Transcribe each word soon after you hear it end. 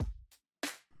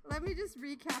let me just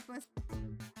recap us.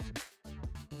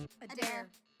 A dare.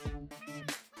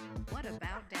 What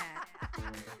about Dad?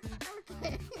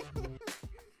 Okay.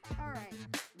 All right.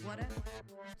 What a...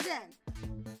 Jen.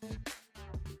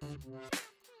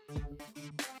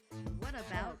 What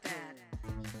about Dad?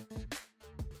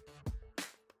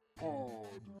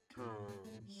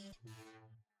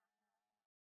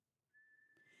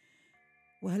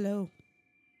 Well, hello,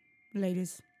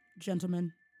 ladies,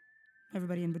 gentlemen,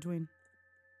 everybody in between.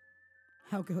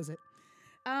 How goes it?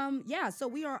 So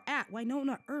we are at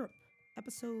Wynonna Earp,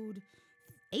 episode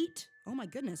 8. Oh my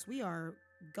goodness, we are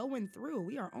going through.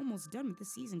 We are almost done with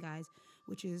this season, guys,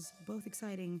 which is both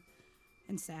exciting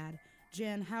and sad.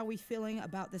 Jen, how are we feeling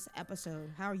about this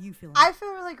episode? How are you feeling? I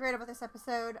feel really great about this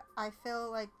episode. I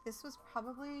feel like this was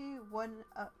probably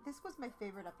this was my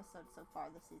favorite episode so far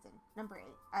this season. Number 8.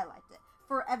 I liked it.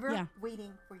 Forever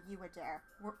waiting for you, Adair.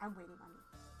 I'm waiting on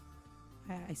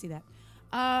you. I see that.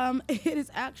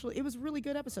 It was a really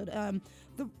good episode.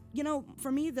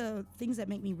 For me, the things that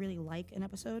make me really like an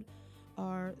episode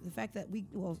are the fact that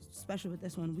especially with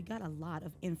this one, we got a lot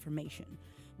of information.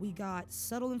 We got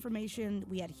subtle information,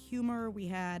 we had humor, we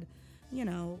had,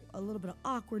 a little bit of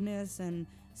awkwardness and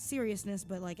seriousness,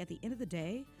 but like at the end of the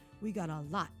day, we got a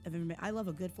lot of information. I love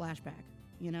a good flashback,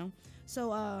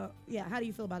 So, how do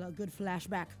you feel about a good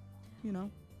flashback,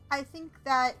 I think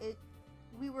that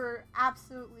we were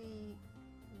absolutely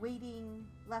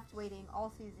left waiting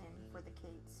all season for the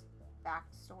Kate's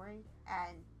backstory,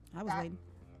 and I was waiting.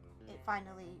 It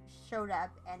finally showed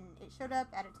up, and it showed up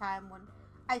at a time when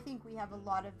I think we have a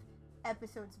lot of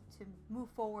episodes to move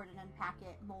forward and unpack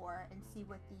it more and see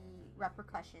what the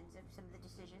repercussions of some of the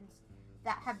decisions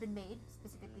that have been made,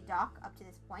 specifically Doc, up to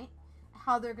this point,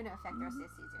 how they're going to affect the rest of the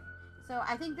season. So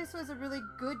I think this was a really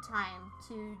good time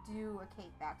to do a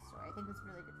Kate backstory. I think it's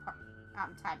really good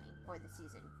timing for the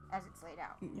season as it's laid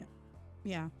out.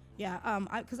 Yeah.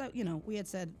 Because we had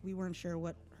said we weren't sure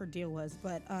what her deal was,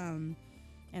 but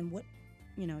and what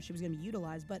she was going to be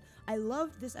utilized. But I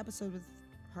loved this episode with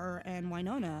her and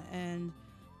Wynonna, and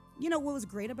what was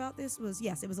great about this was,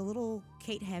 yes, it was a little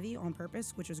Kate heavy on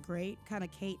purpose, which was great, kind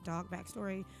of Kate Doc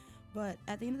backstory, but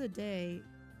at the end of the day,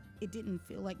 it didn't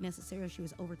feel like necessarily she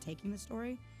was overtaking the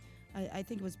story. I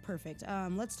think it was perfect.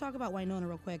 Let's talk about Wynonna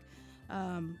real quick.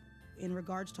 In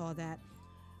regards to all that,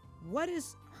 what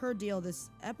is her deal this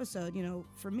episode?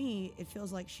 For me, it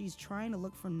feels like she's trying to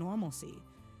look for normalcy.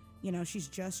 She's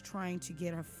just trying to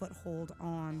get her foothold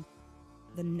on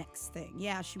the next thing.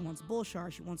 Yeah, she wants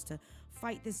Bullshar, she wants to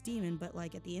fight this demon, but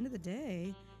like at the end of the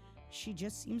day, she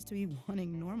just seems to be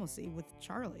wanting normalcy with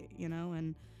Charlie,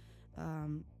 and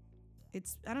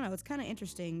it's kind of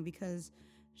interesting because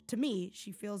to me,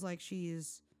 she feels like she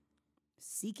is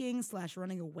seeking /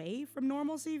 running away from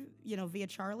normalcy, via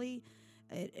Charlie.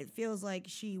 It feels like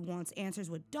she wants answers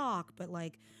with Doc, but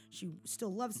like she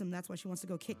still loves him. That's why she wants to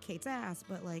go kick Kate's ass.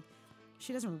 But like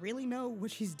she doesn't really know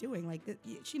what she's doing. Like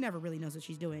she never really knows what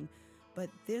she's doing. But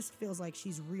this feels like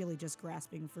she's really just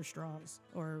grasping for straws,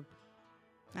 or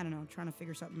I don't know, trying to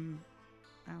figure something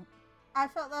out. I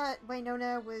felt that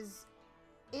Wynonna was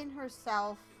in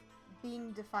herself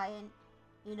being defiant.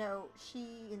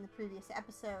 She in the previous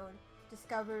episode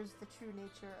discovers the true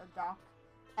nature of Doc,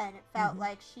 and it felt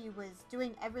like she was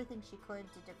doing everything she could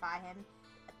to defy him,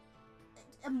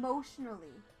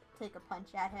 emotionally take a punch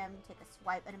at him, take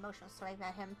an emotional swipe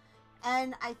at him.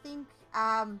 And I think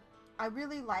I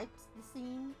really liked the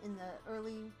scene in the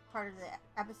early part of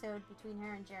the episode between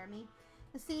her and Jeremy,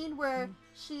 the scene where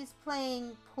she's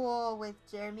playing pool with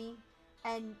Jeremy,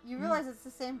 and you realize it's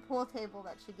the same pool table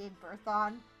that she gave birth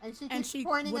on, and she keeps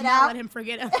pointing it out. Let him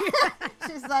forget it.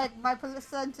 She's like, my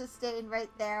placenta's staying right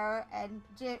there, and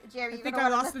Jerry, I think I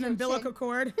lost an umbilical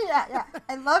cord. Yeah.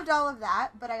 I loved all of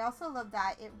that, but I also loved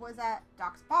that it was at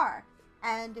Doc's bar,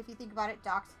 and if you think about it,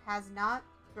 Doc has not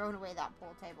thrown away that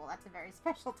pool table. That's a very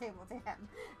special table to him,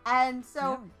 and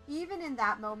so even in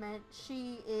that moment,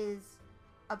 she is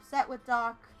upset with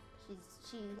Doc.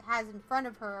 She has in front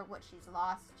of her what she's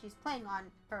lost. She's playing on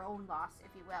her own loss, if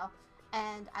you will.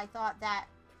 And I thought that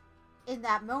in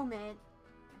that moment,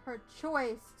 her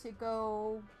choice to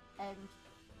go and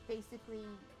basically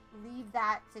leave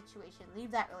that situation,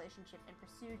 leave that relationship, and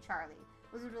pursue Charlie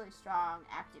was a really strong,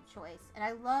 active choice. And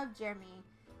I love Jeremy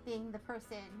being the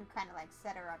person who kind of like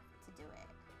set her up to do it.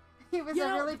 He was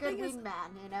a really good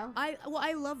wingman,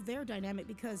 I love their dynamic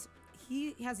because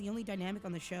he has the only dynamic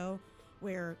on the show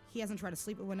where he hasn't tried to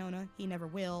sleep with Wynonna. He never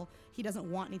will. He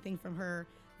doesn't want anything from her.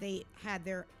 They had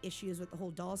their issues with the whole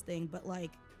dolls thing, but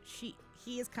like he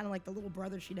is kind of like the little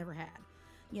brother she never had,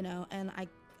 and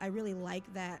I really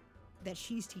like that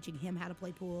she's teaching him how to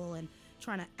play pool, and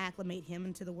trying to acclimate him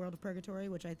into the world of purgatory,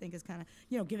 which I think is kind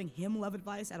of, giving him love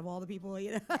advice out of all the people,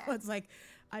 It's like,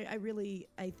 I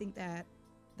think that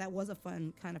was a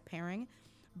fun kind of pairing.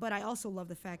 But I also love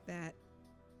the fact that,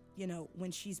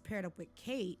 when she's paired up with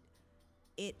Kate,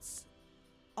 it's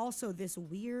also this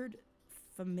weird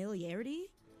familiarity.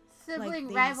 Sibling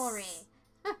Like, rivalry.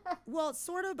 Well,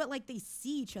 sort of, but like they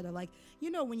see each other. Like,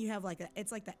 when you have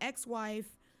it's like the ex-wife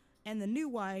and the new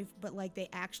wife, but like they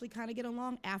actually kind of get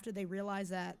along after they realize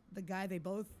that the guy they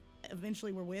both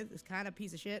eventually were with is kind of a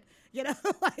piece of shit,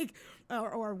 like,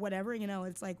 or whatever,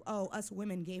 it's like, oh, us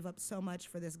women gave up so much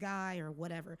for this guy or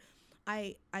whatever.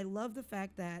 I love the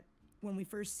fact that when we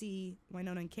first see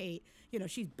Wynonna and Kate,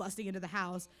 she's busting into the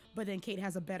house, but then Kate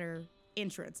has a better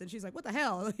entrance and she's like, what the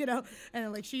hell, and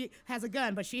then, like, she has a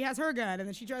gun, but she has her gun, and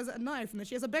then she tries a knife, and then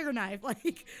she has a bigger knife.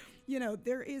 Like,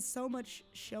 there is so much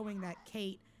showing that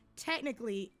Kate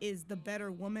technically is the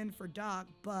better woman for Doc,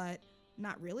 but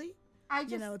not really.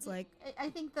 It's like, I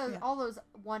think all those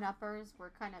one-uppers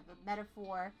were kind of a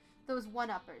metaphor. Those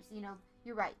one-uppers,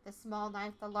 you're right. The small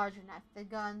knife, the larger knife, the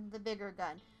gun, the bigger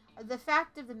gun. The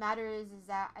fact of the matter is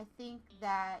that I think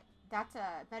that that's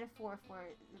a metaphor for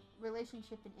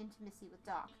relationship and intimacy with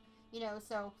Doc.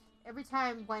 So every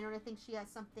time Wynonna thinks she has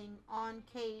something on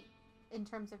Kate in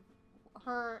terms of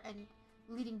her and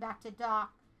leading back to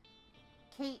Doc,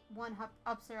 Kate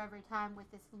one-ups her every time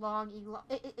with this long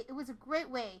it was a great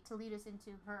way to lead us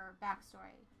into her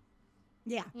backstory.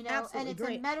 Yeah, absolutely, and it's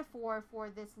great. a metaphor for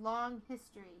this long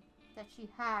history that she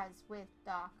has with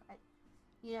Doc.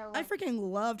 I freaking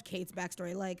loved Kate's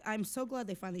backstory. Like, I'm so glad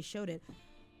they finally showed it.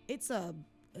 It's a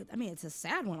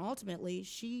sad one. Ultimately,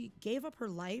 she gave up her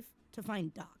life to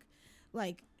find Doc.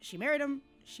 Like, she married him.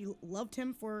 She loved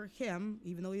him for him,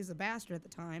 even though he was a bastard at the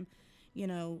time.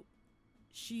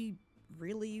 She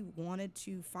really wanted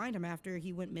to find him after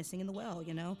he went missing in the well,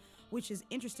 which is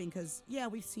interesting because, yeah,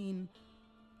 we've seen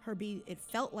her it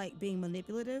felt like being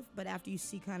manipulative, but after you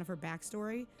see kind of her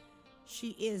backstory, she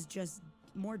is just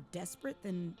more desperate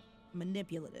than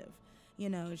manipulative.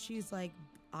 She's like,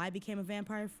 I became a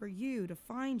vampire for you, to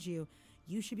find you.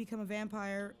 You should become a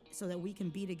vampire so that we can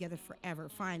be together forever,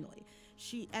 finally.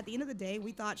 At the end of the day,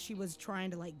 we thought she was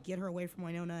trying to, like, get her away from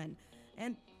Wynonna,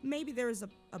 and maybe there was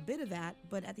a bit of that,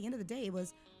 but at the end of the day, it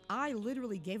was, I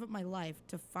literally gave up my life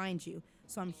to find you,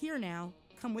 so I'm here now,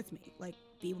 come with me, like,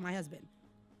 be with my husband.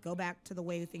 Go back to the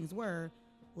way things were,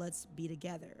 let's be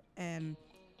together. And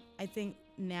I think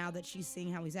now that she's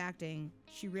seeing how he's acting,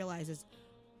 she realizes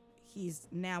he's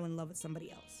now in love with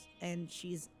somebody else. And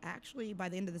she's actually, by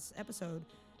the end of this episode,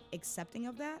 accepting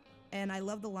of that. And I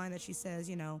love the line that she says,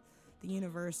 the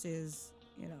universe is,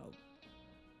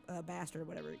 a bastard or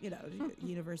whatever,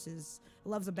 universe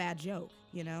loves a bad joke,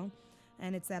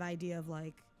 And it's that idea of,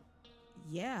 like,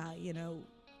 yeah,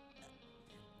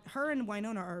 her and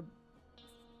Wynonna are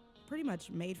pretty much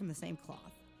made from the same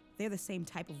cloth. They're the same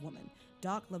type of woman.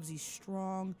 Doc loves these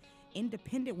strong,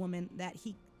 independent women that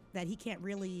he can't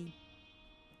really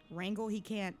wrangle. He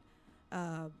can't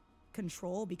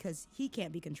control because he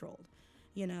can't be controlled,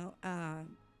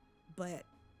 But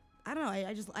I don't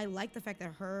know. I like the fact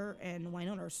that her and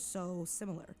Wynonna are so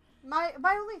similar. My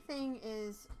only thing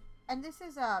is, and this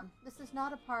is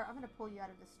not a part. I'm gonna pull you out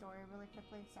of the story really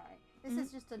quickly. Sorry. This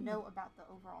is just a note about the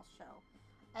overall show,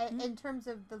 in terms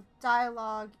of the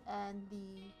dialogue and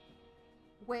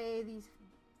the way these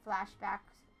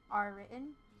flashbacks are written.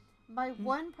 My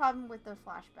one problem with the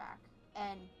flashback,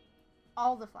 and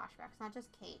all the flashbacks, not just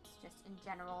Kate's, just in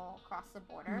general across the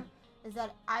border, is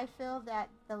that I feel that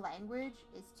the language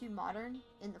is too modern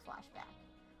in the flashback.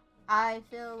 I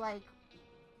feel like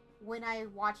when I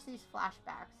watch these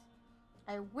flashbacks,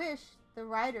 I wish the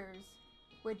writers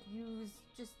would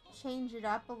just change it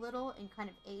up a little and kind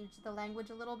of age the language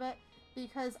a little bit,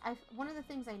 because one of the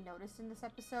things I noticed in this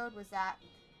episode was that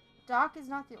Doc is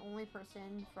not the only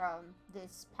person from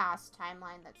this past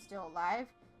timeline that's still alive,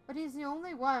 but he's the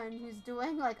only one who's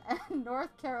doing, like, a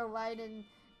North Carolinian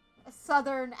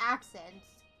southern accent,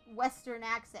 western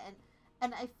accent,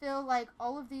 and I feel like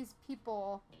all of these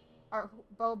people are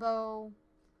Bobo,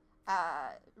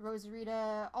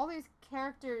 Rosarita, all these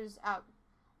characters,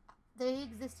 they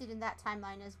existed in that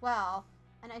timeline as well,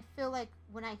 and I feel like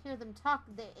when I hear them talk,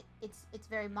 it's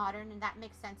very modern, and that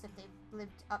makes sense if they've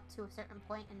lived up to a certain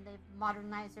point and they've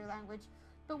modernized their language.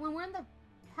 But when we're in the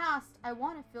past, I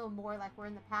want to feel more like we're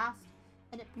in the past,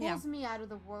 and it pulls me out of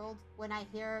the world when I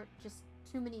hear just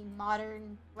too many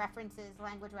modern references,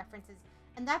 language references,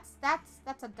 and that's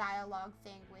a dialogue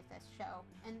thing with this show,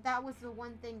 and that was the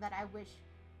one thing that I wish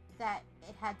that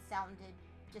it had sounded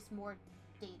just more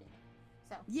dated.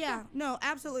 So Yeah, no,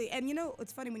 absolutely. And you know,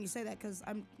 it's funny when you say that because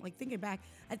I'm like thinking back.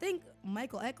 I think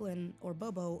Michael Eklund or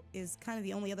Bobo is kind of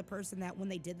the only other person that when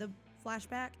they did the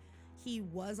flashback, he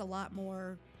was a lot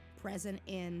more present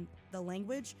in the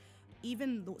language.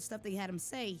 Even the stuff they had him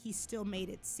say, he still made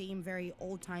it seem very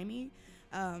old timey.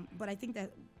 But I think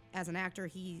that as an actor,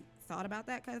 he thought about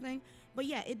that kind of thing. But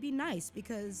yeah, it'd be nice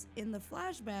because in the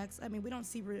flashbacks, I mean, we don't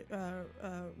see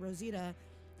Rosita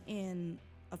in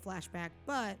a flashback,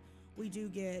 but we do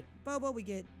get Bobo, we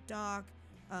get Doc,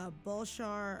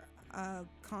 Bulshar,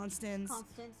 Constance.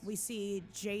 We see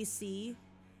JC.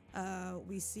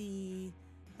 We see,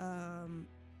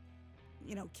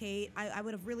 Kate. I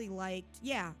would have really liked,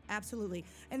 yeah, absolutely.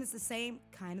 And it's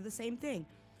kind of the same thing.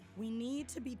 We need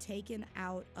to be taken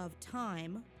out of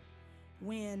time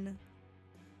when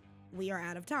we are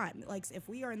out of time. Like, if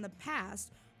we are in the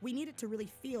past, we need it to really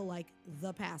feel like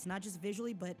the past, not just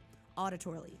visually, but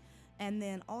auditorily. And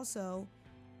then also,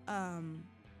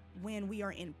 when we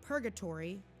are in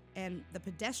purgatory and the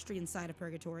pedestrian side of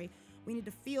purgatory, we need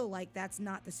to feel like that's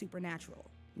not the supernatural,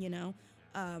 you know?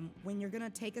 When you're going to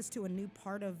take us to a new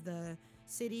part of the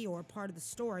city or part of the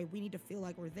story, we need to feel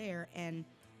like we're there. And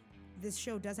this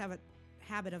show does have a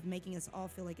habit of making us all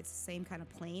feel like it's the same kind of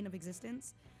plane of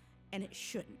existence, and it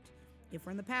shouldn't. If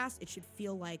we're in the past, it should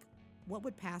feel like, what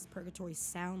would past purgatory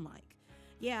sound like?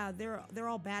 Yeah, they're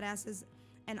all badasses,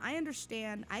 and I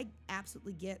understand, I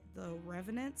absolutely get the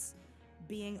Revenants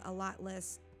being a lot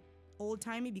less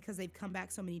old-timey because they've come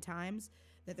back so many times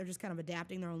that they're just kind of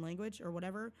adapting their own language or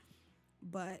whatever.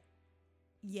 But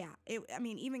yeah,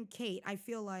 even Kate, I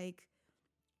feel like,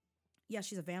 yeah,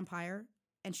 she's a vampire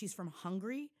and she's from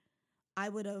Hungary. I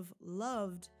would have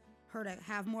loved her to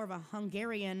have more of a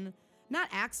Hungarian, not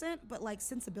accent, but like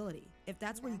sensibility. If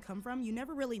that's where you come from, you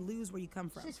never really lose where you come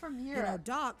from. She's from Europe. You know,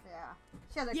 Doc. Yeah.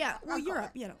 She has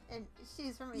Europe, And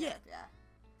she's from Europe,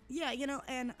 Yeah,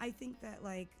 and I think that,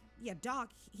 like, yeah,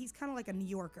 Doc, he's kind of like a New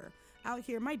Yorker. Out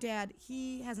here, my dad,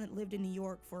 he hasn't lived in New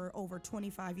York for over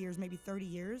 25 years, maybe 30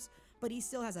 years, but he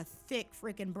still has a thick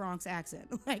freaking Bronx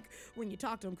accent, like, when you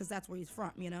talk to him, because that's where he's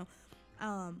from, you know?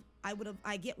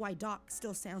 I get why Doc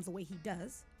still sounds the way he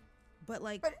does, but,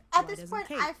 like, but at why this doesn't point,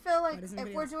 Kate? I feel like Why doesn't if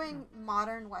anybody we're else? doing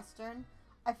modern Western,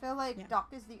 I feel like Yeah. Doc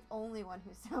is the only one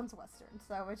who sounds Western.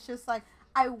 So it's just like,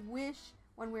 I wish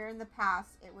when we're in the past,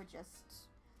 it would just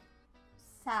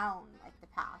sound like the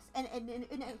past. And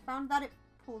I found that it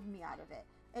pulled me out of it.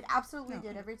 It absolutely No,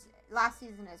 did yeah. last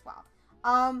season as well.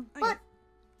 get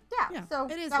Yeah, so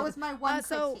it is that what was it- my one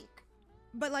so- critique.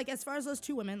 But, like, as far as those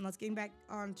two women, let's get back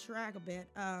on track a bit.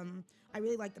 I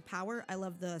really like the power. I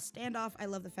love the standoff. I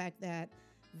love the fact that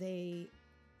they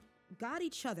got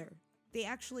each other. They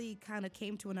actually kind of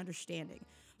came to an understanding.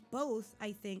 Both,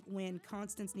 I think, when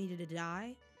Constance needed to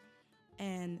die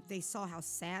and they saw how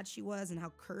sad she was and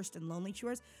how cursed and lonely she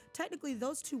was. Technically,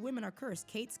 those two women are cursed.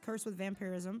 Kate's cursed with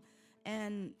vampirism,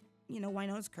 and,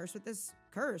 Wynonna's cursed with this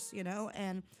curse,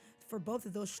 and for both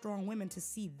of those strong women to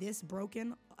see this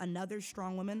broken, another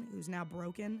strong woman who's now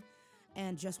broken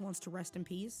and just wants to rest in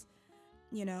peace,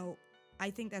 I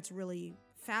think that's really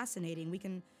fascinating. We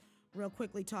can real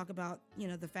quickly talk about,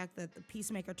 the fact that the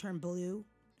Peacemaker turned blue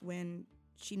when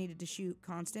she needed to shoot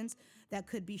Constance. That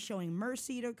could be showing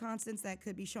mercy to Constance. That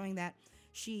could be showing that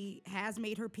she has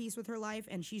made her peace with her life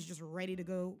and she's just ready to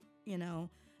go,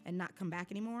 and not come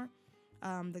back anymore.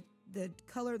 The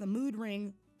color, the mood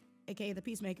ring, aka the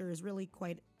Peacemaker, is really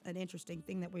quite an interesting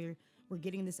thing that we're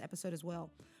getting in this episode as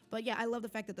well. But yeah, I love the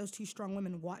fact that those two strong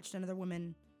women watched another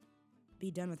woman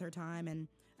be done with her time, and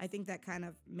I think that kind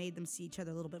of made them see each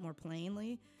other a little bit more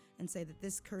plainly and say that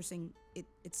this cursing, it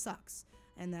sucks,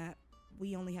 and that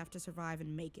we only have to survive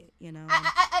and make it,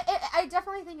 I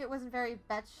definitely think it wasn't very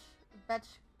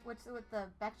what's with the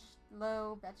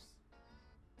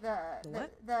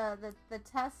the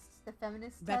test, the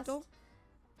feminist test. Bechdel?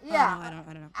 Yeah.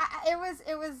 I don't know.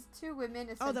 It was two women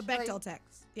essentially. Oh, the Bechdel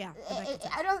text. Yeah. The Bechdel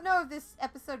text. I don't know if this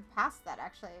episode passed that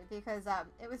actually, because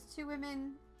it was two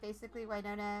women, basically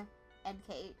Wynonna and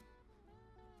Kate,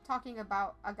 talking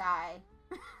about a guy.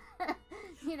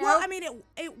 Well, I mean,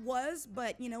 it was,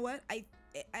 but you know what?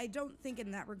 I don't think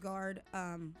in that regard.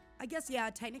 I guess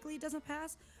technically it doesn't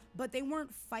pass, but they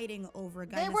weren't fighting over a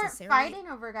guy. They weren't fighting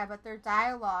over a guy, but their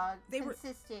dialogue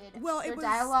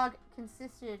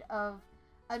consisted of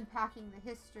unpacking the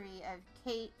history of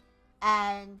Kate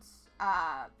and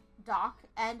Doc,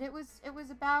 and it was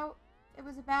about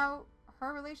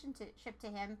her relationship to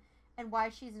him and why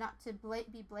she's not to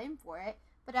be blamed for it.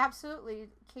 But absolutely,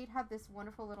 Kate had this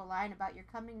wonderful little line about, "You're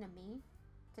coming to me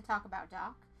to talk about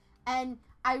Doc," and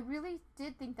I really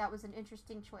did think that was an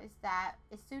interesting choice. That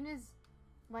as soon as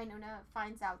Wynonna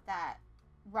finds out that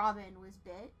Robin was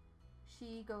bit,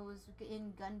 she goes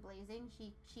in gun blazing.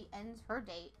 She ends her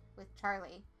date with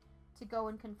Charlie to go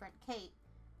and confront Kate.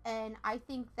 And I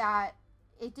think that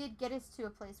it did get us to a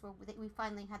place where we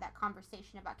finally had that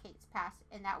conversation about Kate's past,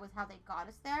 and that was how they got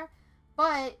us there.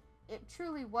 But it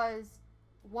truly was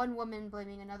one woman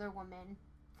blaming another woman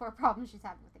for a problem she's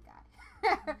having with a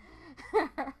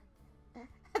guy.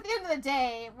 At the end of the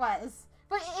day, it was.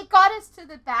 But it got us to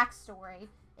the backstory.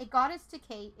 It got us to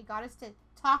Kate. It got us to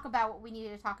talk about what we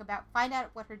needed to talk about, find out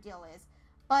what her deal is.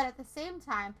 But at the same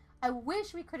time, I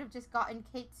wish we could have just gotten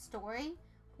Kate's story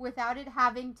without it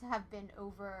having to have been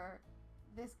over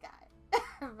this guy.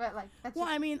 But like, that's well,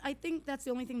 I mean, I think that's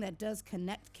the only thing that does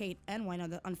connect Kate and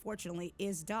Wynonna, unfortunately,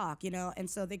 is Doc, you know, and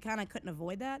so they kind of couldn't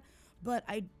avoid that. But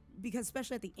because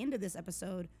especially at the end of this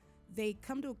episode, they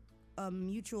come to a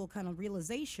mutual kind of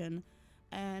realization,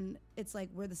 and it's like,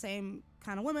 we're the same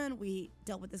kind of woman. We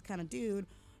dealt with this kind of dude.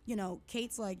 You know,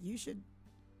 Kate's like, you should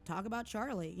talk about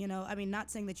Charlie. You know, I mean, not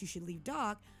saying that you should leave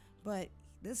Doc, but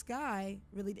this guy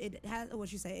really, it has, what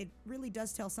she say, it really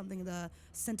does tell something of the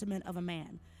sentiment of a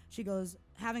man. She goes,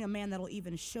 having a man that'll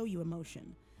even show you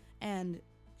emotion. And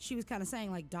she was kind of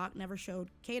saying, like, Doc never showed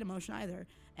Kate emotion either.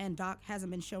 And Doc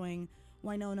hasn't been showing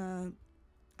Wynonna,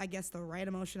 I guess, the right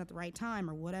emotion at the right time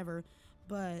or whatever.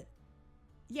 But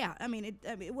yeah, I mean,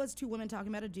 it was two women talking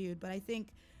about a dude, but I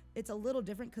think it's a little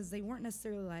different because they weren't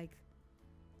necessarily like,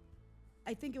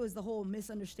 I think it was the whole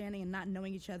misunderstanding and not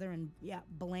knowing each other and, yeah,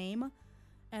 blame.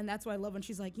 And that's why I love when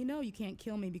she's like, you know, you can't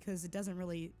kill me because it doesn't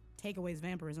really take away his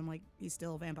vampirism. Like, he's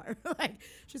still a vampire. Like,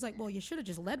 she's like, well, you should have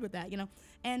just led with that, you know?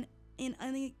 And in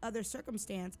any other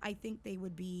circumstance, I think they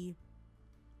would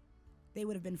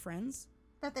have been friends.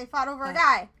 But they fought over a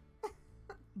guy.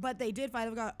 But they did fight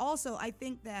over a guy. Also, I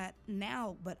think that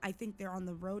now, but I think they're on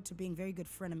the road to being very good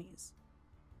frenemies.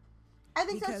 I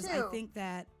think because so too.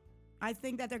 I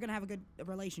think that they're gonna have a good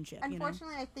relationship.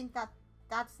 Unfortunately, I think that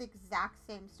that's the exact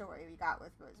same story we got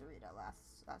with Rosita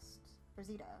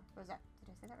Rosita. Did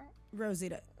I say that right?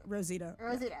 Rosita.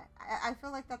 Yeah. I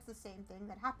feel like that's the same thing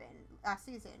that happened last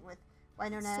season with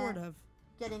Wynonna Sort of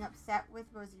getting upset with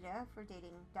Rosita for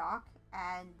dating Doc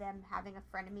and them having a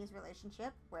frenemies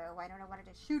relationship where Wynonna wanted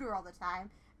to shoot her all the time,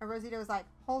 and Rosita was like,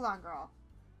 hold on, girl.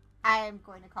 I am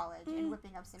going to college and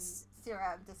whipping up some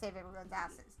serum to save everyone's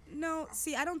asses. No,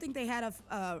 see, I don't think they had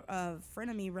a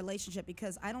frenemy relationship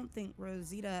because I don't think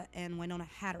Rosita and Wynonna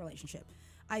had a relationship.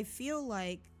 I feel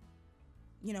like,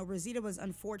 you know, Rosita was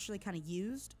unfortunately kind of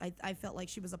used. I felt like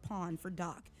she was a pawn for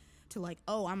Doc to like,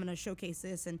 oh, I'm going to showcase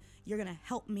this and you're going to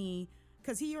help me.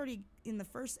 Because he already, in the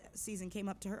first season, came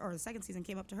up to her, or the second season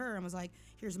came up to her and was like,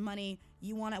 here's money.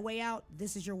 You want a way out?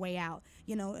 This is your way out.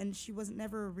 You know, and she was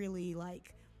never really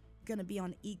like gonna be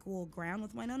on equal ground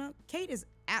with Wynonna. Kate is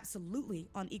absolutely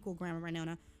on equal ground with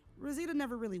Wynonna. Rosita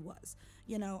never really was,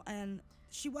 you know, and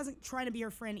she wasn't trying to be her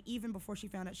friend even before she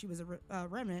found out she was a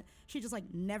remnant. She just like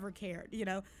never cared, you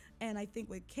know. And I think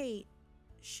with Kate,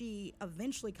 she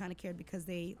eventually kind of cared because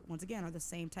they, once again, are the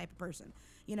same type of person.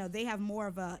 You know, they have more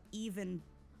of a even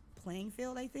playing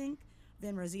field, I think,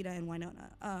 than Rosita and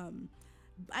Wynonna.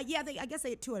 I guess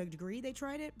to a degree they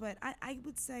tried it, but I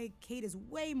would say Kate is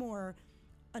way more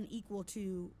unequal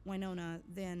to Wynonna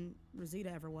than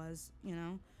Rosita ever was, you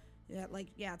know.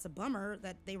 Yeah, it's a bummer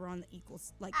that they were on the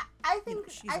equals. Like, I think, you know,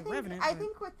 she's a revenant. I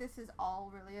think what this is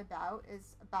all really about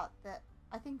is about the.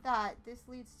 I think that this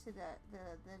leads to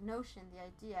the notion, the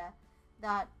idea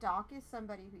that Doc is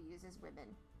somebody who uses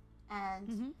women,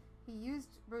 and he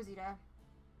used Rosita,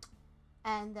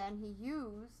 and then he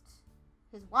used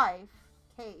his wife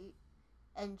Kate,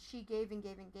 and she gave and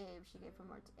gave and gave. She gave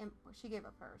she gave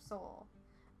up her soul,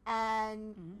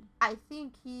 and I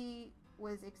think he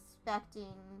was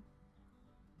expecting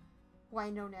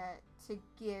Wynonna to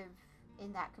give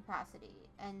in that capacity,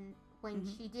 and when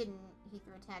she didn't, he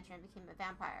threw a tantrum and became a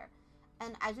vampire.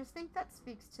 And I just think that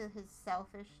speaks to his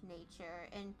selfish nature.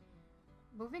 And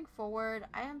moving forward,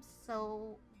 I am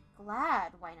so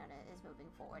glad Wynonna is moving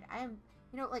forward. I am,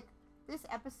 you know, like, this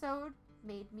episode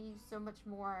made me so much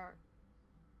more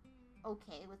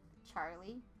okay with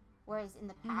Charlie, whereas in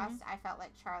the past, I felt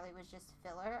like Charlie was just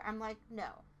filler. I'm like, no.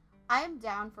 I am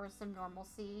down for some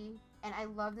normalcy, and I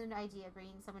love the idea of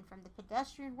bringing someone from the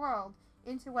pedestrian world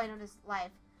into Wynonna's life.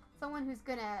 Someone who's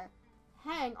gonna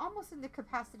hang almost in the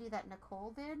capacity that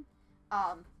Nicole did,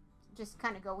 just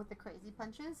kind of go with the crazy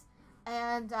punches.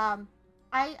 And I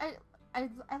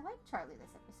like Charlie this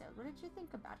episode. What did you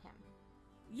think about him?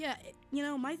 Yeah, you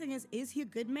know, my thing is he a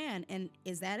good man, and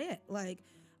is that it? Like,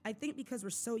 I think because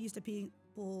we're so used to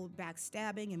people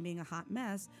backstabbing and being a hot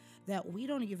mess that we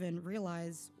don't even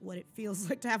realize what it feels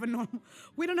like to have a normal.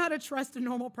 We don't know how to trust a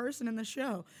normal person in the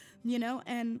show,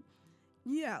 And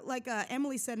yeah, like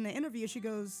Emily said in the interview, she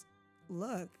goes,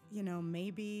 "Look,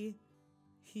 maybe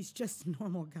he's just a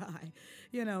normal guy.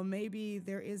 Maybe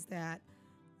there is that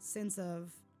sense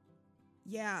of."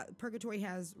 Yeah, purgatory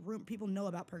has room. People know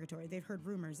about purgatory. They've heard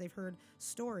rumors. They've heard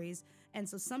stories. And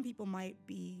so some people might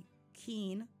be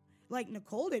keen. Like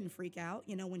Nicole didn't freak out,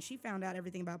 when she found out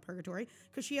everything about purgatory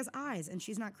because she has eyes and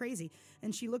she's not crazy.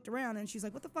 And she looked around and she's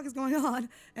like, what the fuck is going on?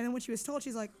 And then when she was told,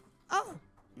 she's like, oh,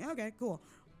 yeah, okay, cool.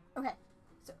 Okay,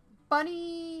 so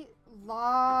Bunny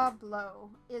Lawblow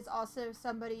is also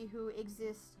somebody who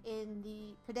exists in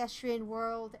the pedestrian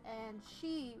world, and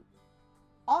she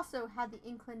also had the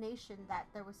inclination that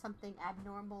there was something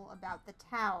abnormal about the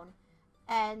town,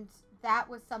 and that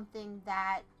was something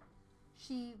that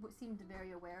she seemed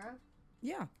very aware of.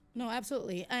 Yeah, no,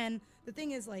 absolutely. And the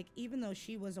thing is, like, even though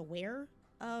she was aware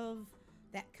of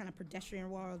that kind of pedestrian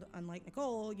world, unlike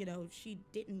Nicole, she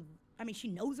didn't, she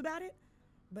knows about it,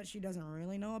 but she doesn't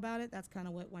really know about it. That's kind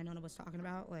of what Wynonna was talking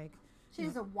about. Like, she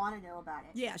doesn't want to know about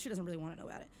it. Yeah, she doesn't really want to know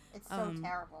about it. It's so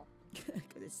terrible.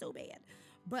 Because it's so bad.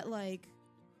 But, like,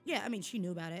 yeah, she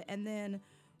knew about it. And then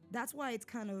that's why it's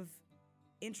kind of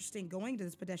interesting going to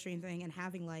this pedestrian thing and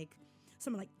having, like,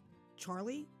 someone like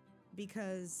Charlie,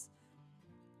 because,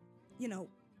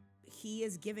 he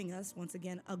is giving us, once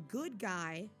again, a good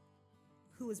guy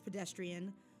who is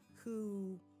pedestrian,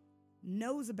 who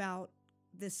knows about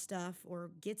this stuff or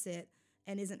gets it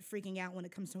and isn't freaking out when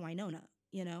it comes to Wynonna,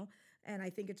 And I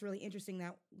think it's really interesting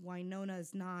that Wynonna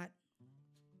is not,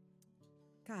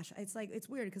 gosh, it's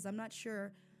weird because I'm not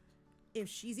sure if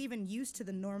she's even used to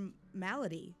the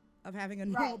normality of having a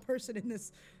normal person in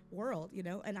this world,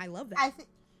 and I love that.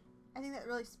 I think that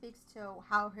really speaks to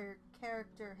how her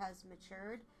character has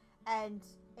matured, and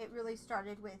it really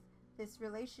started with this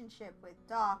relationship with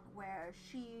Doc where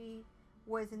she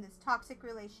was in this toxic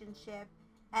relationship,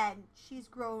 and she's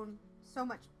grown so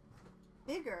much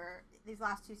bigger these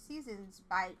last 2 seasons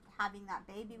by having that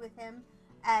baby with him,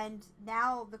 and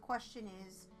now the question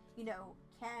is,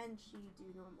 can she do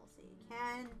normalcy?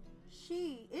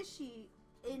 Is she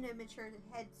in a mature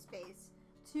headspace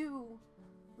to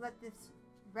let this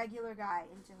regular guy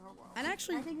into her world? And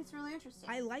actually, I think it's really interesting.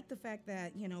 I like the fact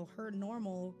that, her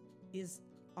normal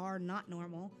are not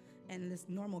normal, and this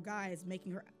normal guy is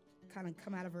making her kind of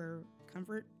come out of her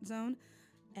comfort zone.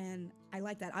 And I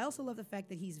like that. I also love the fact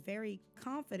that he's very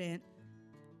confident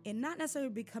in not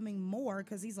necessarily becoming more,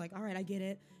 because he's like, all right, I get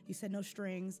it. You said no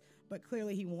strings, but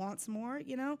clearly he wants more,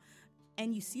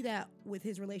 And you see that with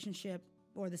his relationship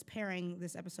or this pairing,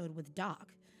 this episode with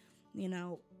Doc.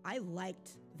 I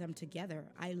liked them together.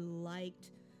 I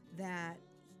liked that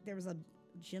there was a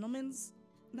gentleman's,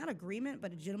 not agreement,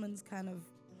 but a gentleman's kind of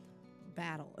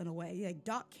battle in a way. Like,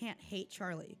 Doc can't hate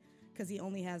Charlie because he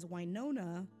only has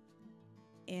Wynonna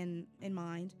in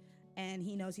mind, and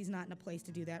he knows he's not in a place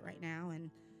to do that right now. And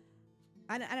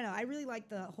I don't know. I really like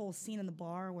the whole scene in the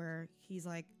bar where he's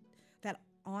like, that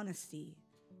honesty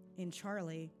in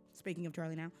Charlie, speaking of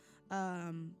Charlie now,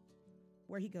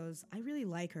 where he goes, I really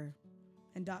like her.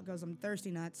 And Doc goes, I'm thirsty,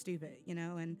 not stupid,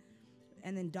 and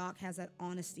then Doc has that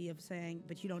honesty of saying,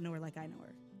 but you don't know her like I know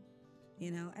her,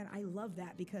 and I love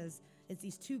that because it's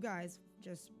these two guys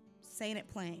just saying it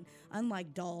plain.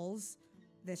 Unlike Dolls,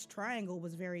 this triangle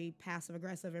was very passive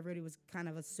aggressive. Everybody was kind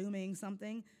of assuming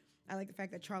something. I like the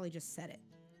fact that Charlie just said it.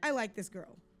 I like this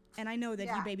girl, and I know that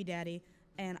you baby daddy,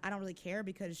 and I don't really care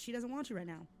because she doesn't want you right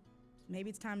now. Maybe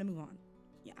it's time to move on.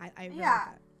 Yeah, I really like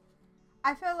that.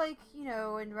 I feel like,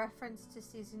 in reference to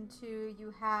season 2,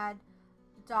 you had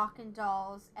Doc and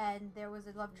Dolls, and there was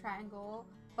a love triangle,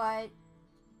 but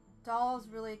Dolls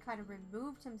really kind of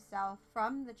removed himself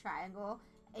from the triangle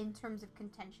in terms of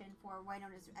contention for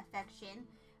Wynonna's affection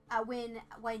when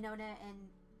Wynonna and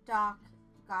Doc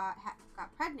got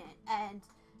pregnant, and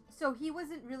so he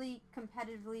wasn't really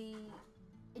competitively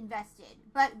invested,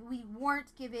 but we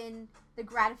weren't given the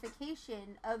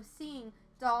gratification of seeing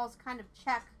Dolls kind of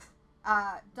check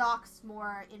Doc's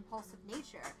more impulsive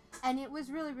nature, and it was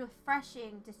really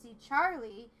refreshing to see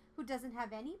Charlie, who doesn't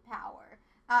have any power,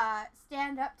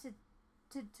 stand up to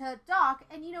Doc,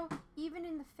 and even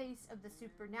in the face of the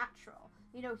supernatural,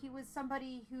 he was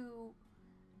somebody who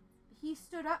he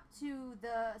stood up to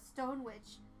the Stone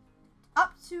Witch,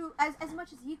 up to as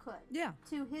much as he could,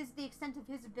 to the extent of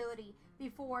his ability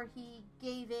before he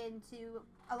gave in to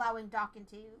allowing Doc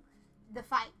into the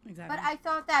fight. Exactly. But I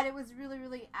thought that it was really,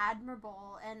 really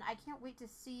admirable, and I can't wait to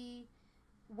see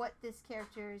what this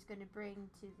character is going to bring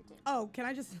to the table. Oh, can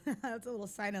I just, that's a little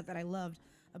side note that I loved.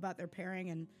 about their pairing,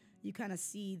 and you kind of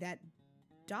see that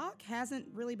Doc hasn't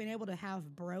really been able to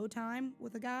have bro time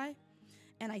with a guy.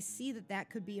 And I see that that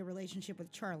could be a relationship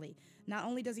with Charlie. Not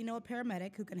only does he know a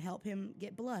paramedic who can help him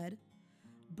get blood,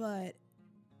 but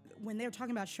when they're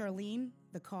talking about Charlene,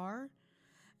 the car,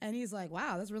 and he's like,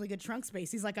 wow, that's really good trunk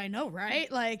space. He's like, I know,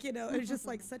 right? Like, you know, it's just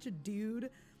like such a dude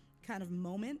kind of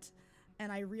moment.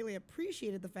 And I really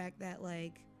appreciated the fact that,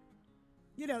 like,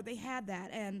 you know, they had that.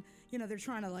 And, you know, they're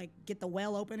trying to, like, get the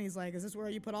well open. He's like, is this where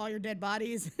you put all your dead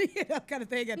bodies? You know, kind of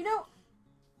thing. And, You know,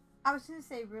 I was going to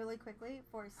say really quickly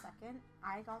for a second,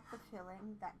 I got the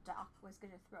feeling that Doc was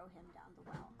going to throw him down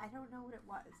the well. I don't know what it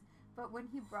was, but when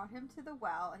he brought him to the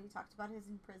well and he talked about his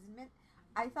imprisonment,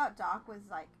 I thought Doc was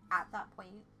like at that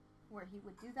point where he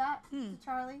would do that to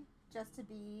Charlie just to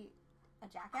be a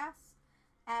jackass.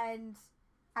 And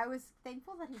I was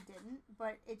thankful that he didn't,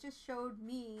 but it just showed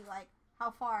me like how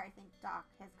far I think Doc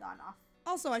has gone off.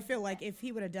 also, I feel like if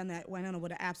he would have done that, Wynonna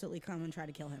would have absolutely come and tried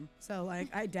to kill him. So, like,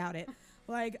 I doubt it.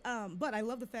 Like, but I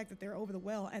love the fact that they're over the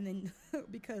well, and then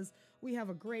because we have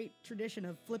a great tradition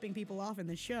of flipping people off in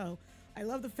the show, I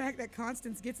love the fact that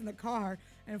Constance gets in the car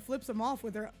and flips him off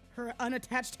with her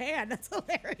unattached hand. That's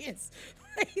hilarious.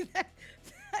 Like,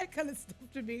 that kind of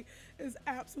stuff to me is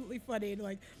absolutely funny. And,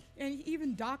 like, and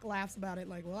even Doc laughs about it,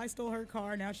 like, well, I stole her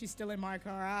car, now she's still in my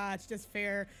car. Ah, it's just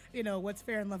fair, you know, what's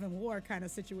fair in love and war kind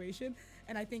of situation.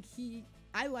 And I think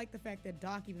I like the fact that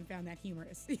Doc even found that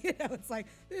humorous. You know, it's like,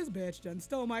 this bitch done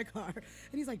stole my car. And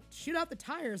he's like, shoot out the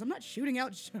tires. I'm not shooting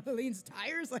out Charlene's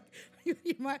tires. Like, you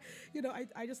might, you know,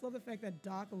 I just love the fact that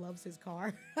Doc loves his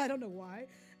car. I don't know why.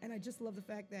 And I just love the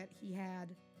fact that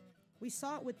we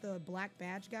saw it with the black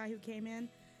badge guy who came in,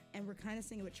 and we're kind of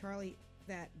seeing it with Charlie,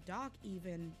 that Doc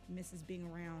even misses being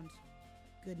around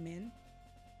good men.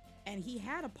 And he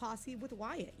had a posse with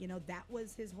Wyatt. You know, that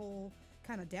was his whole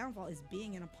kind of downfall, is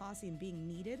being in a posse and being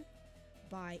needed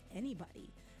by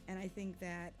anybody. And I think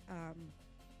that,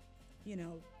 you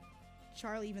know,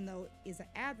 Charlie, even though is an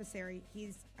adversary,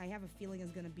 I have a feeling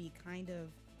is going to be kind of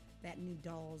that new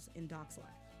Dolls in Doc's life.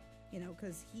 You know,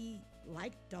 because he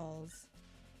liked Dolls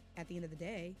at the end of the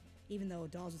day, even though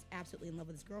Dolls was absolutely in love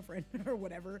with his girlfriend or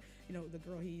whatever, you know, the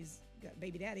girl he's got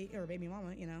baby daddy or baby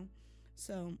mama, you know.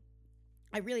 So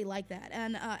I really like that.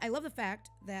 And I love the fact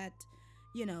that,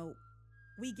 you know,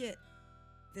 we get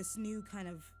this new kind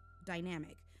of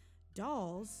dynamic.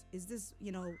 Dolls is this,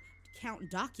 you know, Count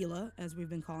Docula, as we've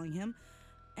been calling him,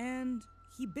 and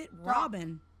he bit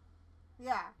Robin.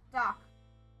 Yeah, Doc.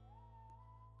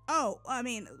 Oh, I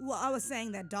mean, well, I was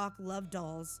saying that Doc loved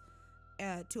Dolls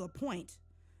to a point,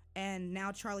 and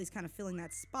now Charlie's kind of filling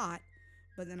that spot.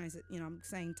 But then I said, you know, I'm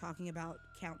saying, talking about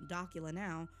Count Docula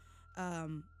now,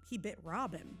 he bit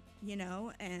Robin, you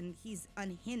know, and he's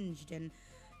unhinged, and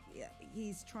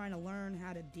he's trying to learn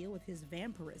how to deal with his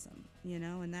vampirism, you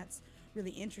know, and that's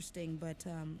really interesting. But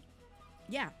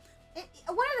yeah,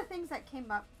 One of the things that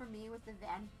came up for me with the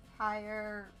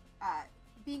vampire,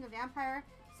 being a vampire,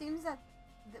 seems that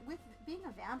with being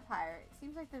a vampire, it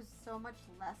seems like there's so much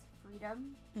less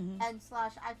freedom. And /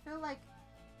 I feel like,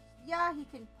 yeah, he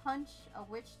can punch a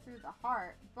witch through the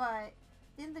heart, but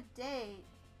in the day,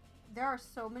 there are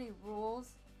so many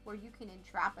rules where you can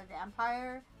entrap a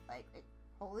vampire, like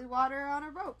holy water on a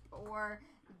rope, or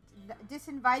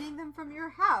disinviting them from your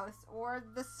house, or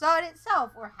the sun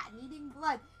itself, or needing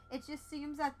blood. It just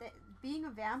seems that being a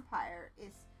vampire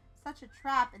is such a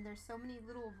trap, and there's so many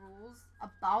little rules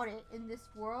about it in this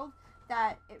world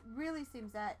that it really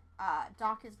seems that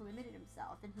Doc has limited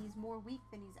himself, and he's more weak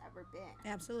than he's ever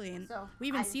been. Absolutely. And so we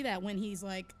even see that when he's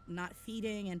like not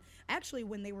feeding, and actually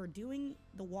when they were doing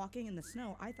the walking in the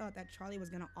snow, I thought that Charlie was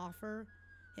going to offer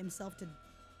himself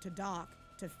to Doc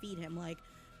to feed him, like,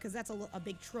 because that's a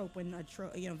big trope when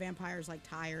you know, vampires like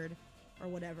tired or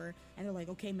whatever, and they're like,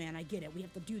 okay man, I get it, we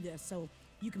have to do this, so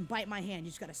you can bite my hand, you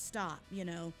just gotta stop, you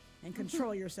know, and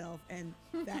control yourself. And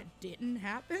that didn't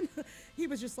happen. He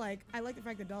was just like, I like the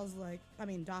fact that Doc is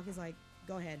like,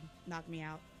 go ahead, knock me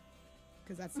out,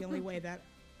 because that's the only way that,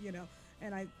 you know.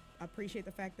 And I appreciate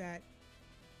the fact that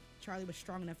Charlie was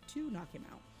strong enough to knock him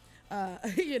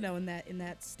out, you know, in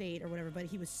that state or whatever, but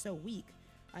he was so weak.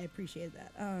 I appreciated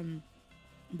that.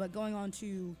 But going on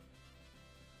to,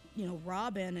 you know,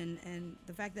 Robin and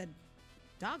the fact that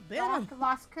Doc bit him. Doc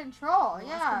lost control.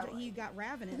 Yeah, he got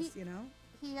ravenous, you know.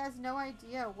 He has no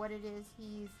idea what it is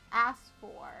he's asked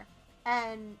for,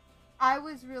 and I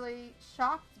was really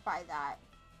shocked by that.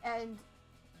 And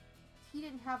he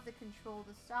didn't have the control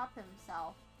to stop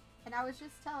himself. And I was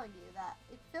just telling you that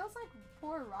it feels like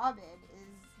poor Robin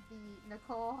is the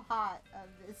Nicole Hot of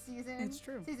this season. It's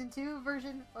true. Season 2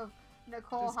 version of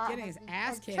Nicole Just Hot getting his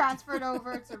ass kicked. transferred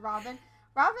over to Robin.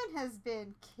 Robin has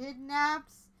been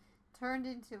kidnapped, turned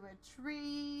into a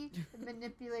tree,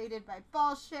 manipulated by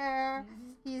Bullshare.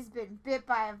 He's been bit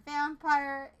by a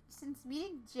vampire. Since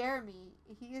meeting Jeremy,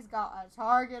 he has got a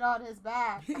target on his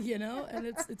back. And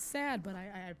it's sad, but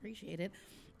I appreciate it.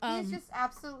 He's just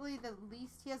absolutely the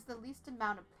least. He has the least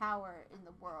amount of power in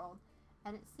the world,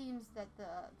 and it seems that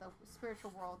the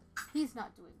spiritual world, he's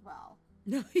not doing well.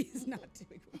 No, he's not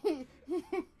doing well.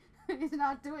 He's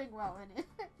not doing well in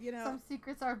it. Some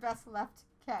secrets are best left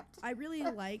kept. I really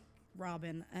like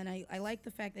Robin, and I like the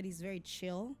fact that he's very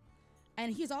chill,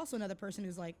 and he's also another person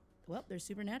who's like, well, there's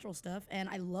supernatural stuff, and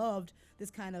I loved this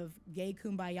kind of gay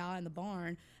kumbaya in the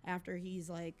barn after he's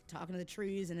like talking to the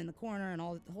trees and in the corner and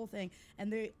all the whole thing,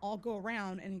 and they all go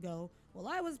around and go, well,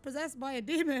 I was possessed by a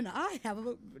demon. I have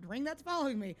a ring that's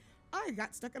following me. I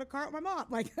got stuck in a car with my mom.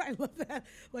 Like, I love that.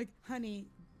 Like, honey,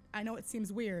 I know it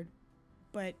seems weird,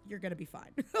 but you're gonna be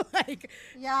fine.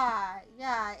 Yeah,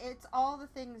 it's all the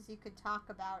things you could talk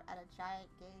about at a giant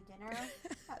gay dinner.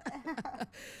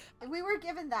 We were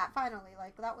given that finally.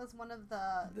 Like, that was one of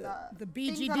the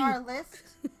BGD things on our list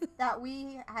that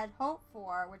we had hoped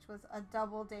for, which was a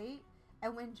double date.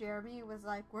 And when Jeremy was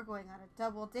like, we're going on a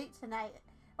double date tonight,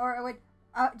 or when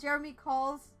Jeremy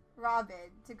calls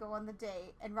Robin to go on the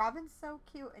date, and Robin's so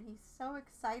cute and he's so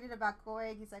excited about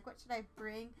going. He's like, what should I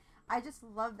bring? I just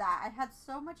love that. I had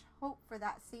so much hope for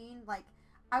that scene. Like,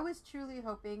 I was truly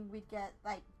hoping we'd get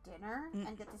like dinner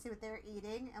and get to see what they were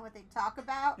eating and what they talk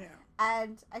about. Yeah.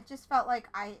 And I just felt like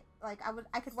I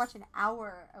could watch an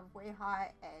hour of Way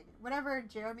Hot and whatever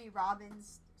Jeremy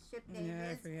Robbins' ship name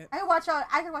is. I could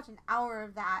watch an hour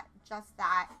of that, just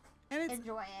that, and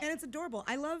enjoy it. And it's adorable.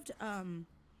 I loved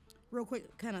real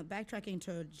quick, kind of backtracking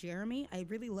to Jeremy. I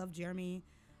really love Jeremy.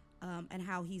 And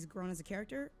how he's grown as a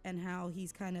character and how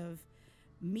he's kind of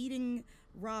meeting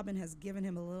Robin has given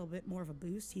him a little bit more of a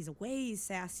boost. He's way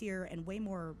sassier and way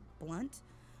more blunt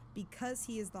because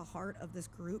he is the heart of this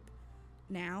group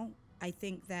now. I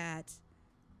think that,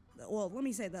 well, let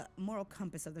me say the moral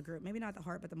compass of the group, maybe not the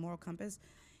heart, but the moral compass.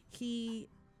 He,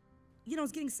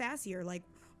 is getting sassier. Like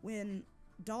when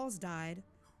Dolls died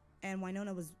and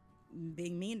Wynonna was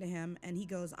being mean to him and he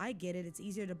goes, I get it. It's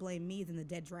easier to blame me than the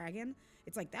dead dragon.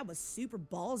 It's like that was super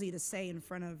ballsy to say in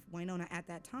front of Wynonna at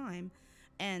that time.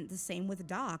 And the same with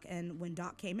Doc. And when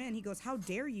Doc came in, he goes, how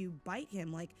dare you bite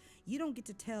him? Like, you don't get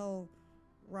to tell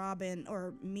Robin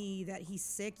or me that he's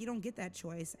sick. You don't get that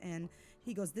choice. And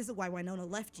he goes, this is why Wynonna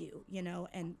left you,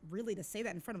 and really to say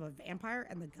that in front of a vampire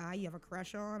and the guy you have a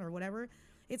crush on or whatever,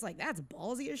 it's like, that's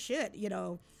ballsy as shit,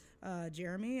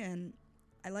 Jeremy. And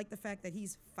I like the fact that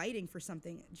he's fighting for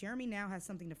something. Jeremy now has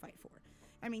something to fight for.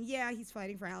 I mean, yeah, he's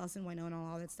fighting for Alice and Wynonna and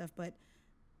all that stuff, but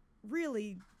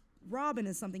really, Robin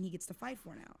is something he gets to fight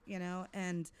for now,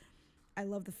 And I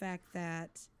love the fact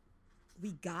that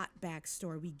we got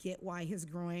backstory. We get why his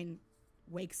groin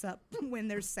wakes up when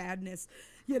there's sadness,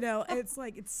 It's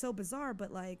like, it's so bizarre,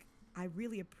 but like, I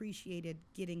really appreciated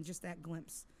getting just that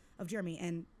glimpse of Jeremy.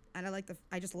 And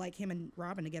I just like him and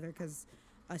Robin together because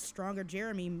a stronger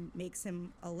Jeremy makes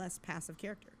him a less passive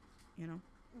character,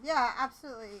 Yeah,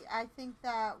 absolutely. I think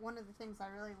that one of the things I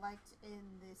really liked in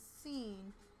this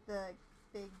scene, the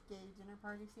big gay dinner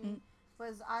party scene,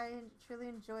 was I truly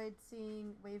enjoyed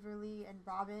seeing Waverly and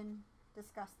Robin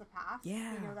discuss the past.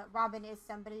 Yeah. That Robin is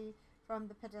somebody from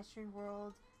the pedestrian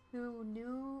world who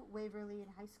knew Waverly in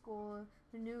high school,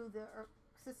 who knew the Earp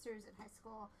sisters in high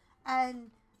school.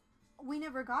 And we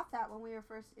never got that when we were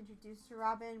first introduced to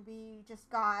Robin. We just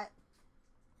got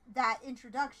that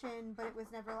introduction, but it was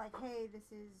never like, hey,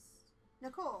 this is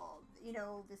Nicole,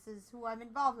 this is who I'm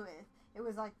involved with. It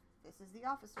was like, this is the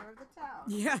officer of the town.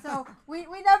 Yeah. So we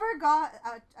never got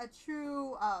a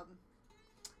true,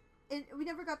 we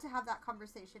never got to have that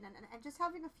conversation, and just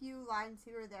having a few lines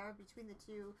here or there between the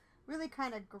two really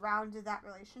kind of grounded that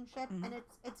relationship, and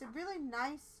it's a really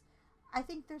nice, I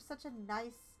think there's such a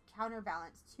nice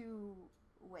counterbalance to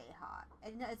Way Hot,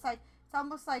 and it's like, it's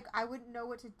almost like I wouldn't know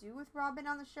what to do with Robin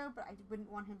on the show, but I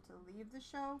wouldn't want him to leave the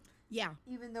show. Yeah.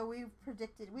 Even though we've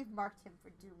marked him for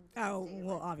doom. Oh,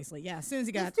 well, obviously, yeah. As soon as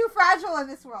he's too fragile in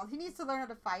this world. He needs to learn how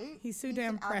to fight. He's so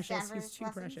damn precious. He's too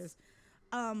precious.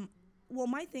 Well,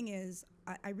 my thing is,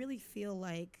 I really feel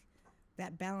like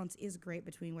that balance is great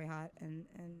between Way Hot and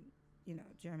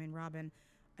Jeremy and Robin.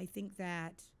 I think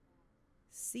that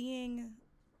seeing,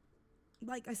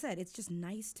 like I said, it's just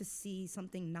nice to see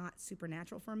something not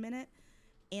supernatural for a minute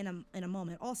in a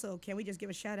moment. Also, can we just give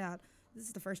a shout out? This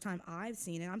is the first time I've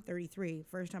seen it. I'm 33.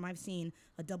 First time I've seen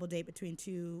a double date between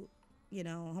two,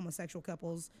 homosexual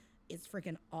couples. It's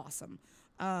freaking awesome.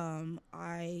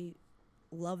 I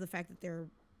love the fact that they're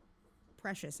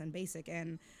precious and basic,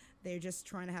 and they're just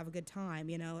trying to have a good time,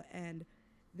 you know, and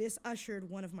this ushered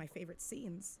one of my favorite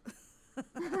scenes.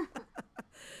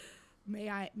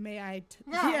 Yes,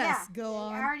 go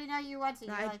on. I already know you want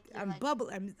to. I'm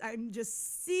bubbling. I'm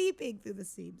just seeping through the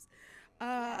seams.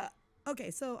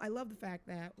 Okay, so I love the fact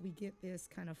that we get this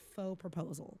kind of faux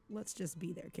proposal. Let's just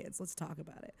be there, kids. Let's talk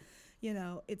about it. You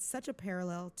know, it's such a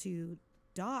parallel to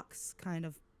Doc's kind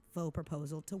of faux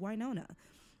proposal to Wynonna.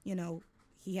 You know,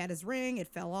 he had his ring, it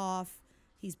fell off.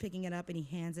 He's picking it up and he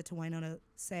hands it to Wynonna,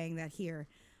 saying that, here,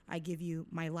 I give you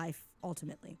my life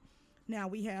ultimately. Now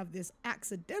we have this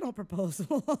accidental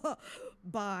proposal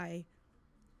by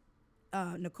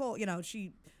Nicole. You know,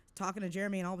 she talking to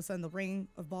Jeremy, and all of a sudden the ring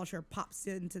of Balshar pops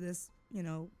into this, you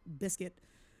know, biscuit,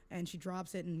 and she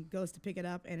drops it and goes to pick it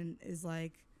up and is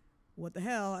like, what the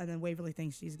hell? And then Waverly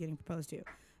thinks she's getting proposed to.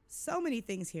 So many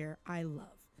things here I love.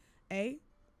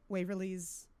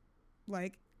 Waverly's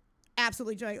like,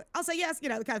 absolutely joy. I'll say yes, you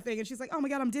know, the kind of thing. And she's like, oh my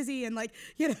God, I'm dizzy. And like,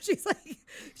 you know, she's like,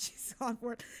 she's on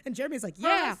for it. And Jeremy's like,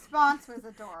 yeah. Her response was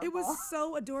adorable. It was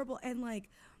so adorable. And like,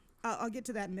 I'll get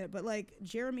to that in a minute, but like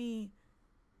Jeremy,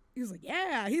 he was like,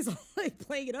 yeah, he's like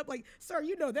playing it up like, sir,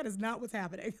 you know, that is not what's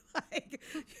happening. Like,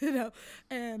 you know,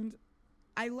 and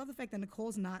I love the fact that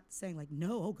Nicole's not saying like,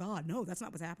 no, oh God, no, that's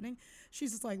not what's happening.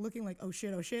 She's just like looking like, oh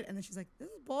shit. And then she's like, this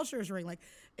is Balshar's ring. Like,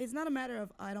 it's not a matter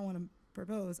of, I don't want to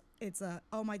propose. It's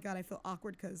oh my God, I feel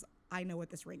awkward because I know what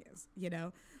this ring is, you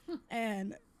know?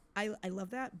 And I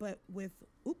love that. But with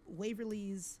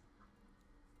Waverly's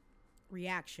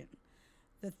reaction,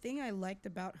 the thing I liked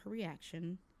about her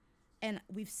reaction, and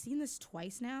we've seen this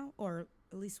twice now, or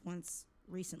at least once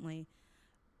recently,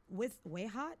 with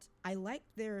Wayhot, I like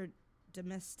their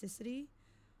domesticity.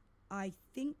 I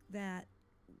think that,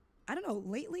 I don't know,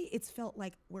 lately it's felt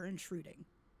like we're intruding.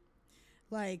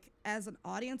 Like, as an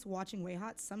audience watching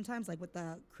Wayhot, sometimes, like, with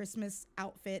the Christmas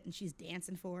outfit and she's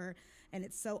dancing for her, and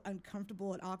it's so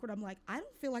uncomfortable and awkward, I'm like, I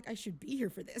don't feel like I should be here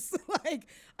for this. Like,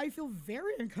 I feel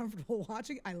very uncomfortable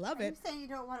watching. I love it. Are you saying you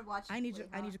don't want to watch I need you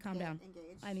to calm down.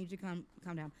 Engaged? I need you to calm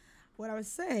down. What I was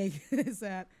saying is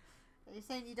that... Are you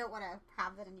saying you don't want to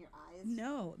have that in your eyes?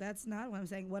 No, that's not what I'm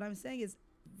saying. What I'm saying is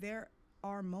there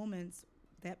are moments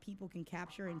that people can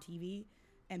capture in TV,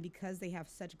 and because they have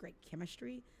such great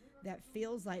chemistry, that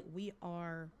feels like we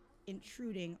are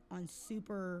intruding on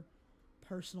super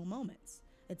personal moments.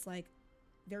 It's like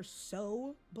they're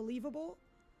so believable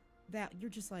that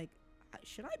you're just like,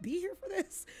 should I be here for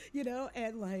this? You know,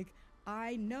 and like,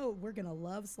 I know we're gonna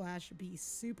love / be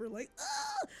super like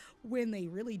when they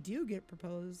really do get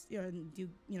proposed, you know, and do,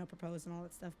 you know, propose and all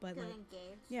that stuff. But get like,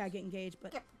 engaged. Yeah, get engaged.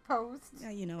 But get proposed.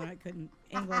 Yeah, you know, I couldn't.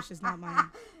 English is not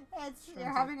mine. You're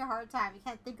having a hard time. You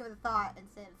can't think of the thought and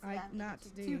say it's not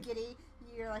too giddy.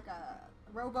 You're like a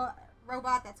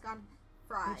robot that's gone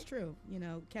fried. It's true. You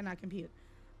know, cannot compute.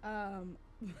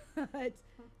 But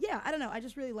yeah, I don't know. I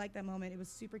just really like that moment. It was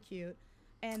super cute.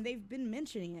 And they've been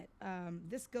mentioning it.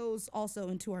 This goes also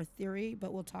into our theory,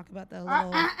 but we'll talk about that a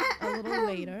little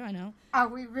later. I know. Are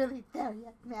we really there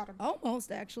yet, madam?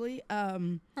 Almost, actually.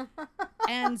 And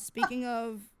speaking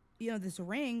of, you know, this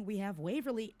ring, we have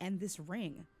Waverly and this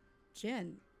ring.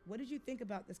 Jen, what did you think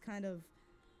about this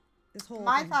whole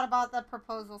My thing? thought about the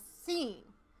proposal scene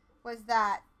was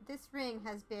that this ring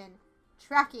has been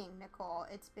tracking Nicole.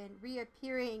 It's been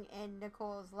reappearing in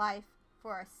Nicole's life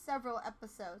for several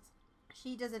episodes.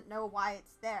 She doesn't know why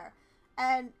it's there.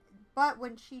 But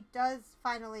when she does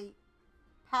finally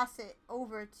pass it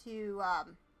over to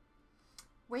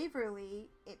Waverly,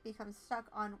 it becomes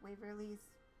stuck on Waverly's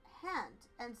hand.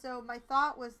 And so my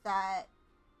thought was that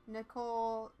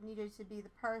Nicole needed to be the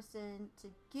person to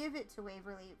give it to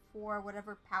Waverly for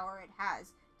whatever power it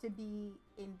has to be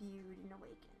imbued and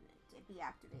awakened, to be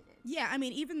activated. Yeah, I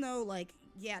mean, even though, like,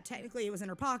 yeah, technically it was in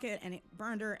her pocket and it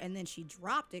burned her and then she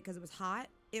dropped it because it was hot,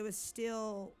 it was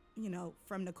still, you know,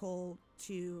 from Nicole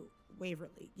to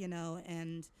Waverly, you know,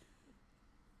 and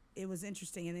it was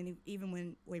interesting. And then even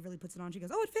when Waverly puts it on, she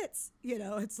goes, oh, it fits. You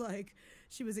know, it's like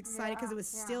she was excited because it was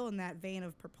still in that vein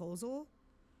of proposal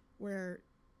where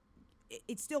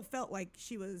it still felt like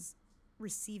she was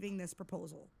receiving this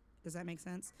proposal. Does that make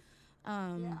sense?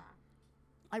 Yeah.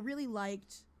 I really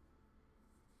liked,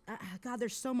 God,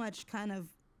 there's so much kind of,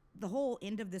 the whole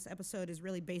end of this episode is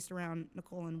really based around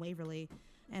Nicole and Waverly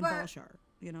and Balshar,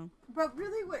 you know? But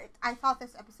really I thought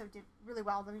this episode did really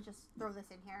well. Let me just throw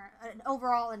this in here. An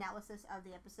overall analysis of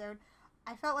the episode.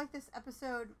 I felt like this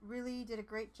episode really did a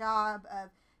great job of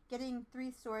getting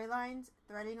 3 storylines,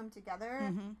 threading them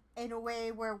together in a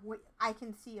way where I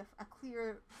can see a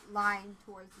clear line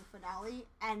towards the finale.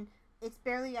 And it's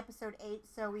barely episode 8,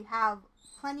 so we have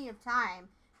plenty of time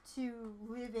to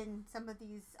live in some of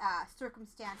these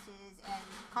circumstances and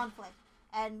conflict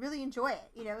and really enjoy it,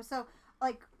 you know? So,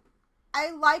 like,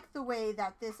 I like the way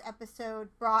that this episode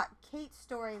brought Kate's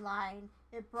storyline.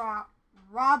 It brought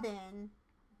Robin,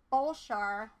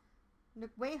 Bolshar,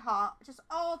 Nukweha, just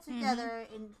all together,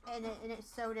 and it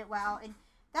sewed it well. And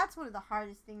that's one of the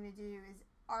hardest thing to do is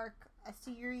arc a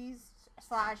series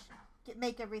 /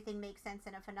 make everything make sense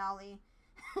in a finale.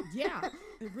 Yeah,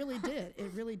 it really did.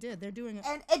 It really did. They're doing it.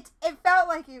 And it felt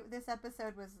like this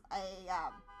episode was a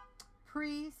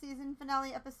pre-season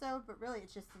finale episode, but really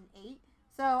it's just an 8.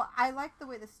 So I like the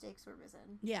way the stakes were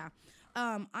risen. Yeah.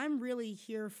 I'm really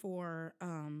here for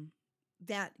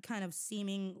that kind of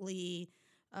seemingly,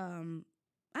 I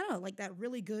don't know, like that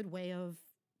really good way of,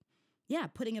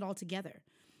 putting it all together.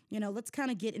 You know, let's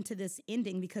kind of get into this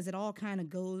ending because it all kind of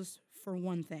goes for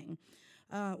one thing.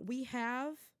 We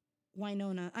have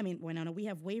Wynonna, we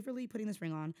have Waverly putting this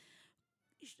ring on.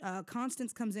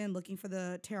 Constance comes in looking for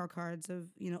the tarot cards of,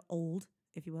 old,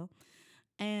 if you will.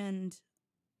 And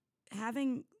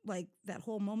having like that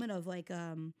whole moment of like,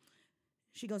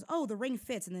 she goes, oh, the ring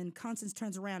fits. And then Constance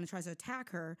turns around and tries to attack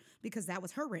her because that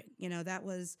was her ring. That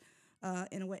was,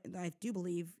 in a way, I do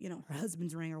believe, her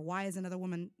husband's ring, or why does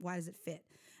it fit?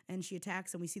 And she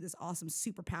attacks, and we see this awesome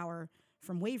superpower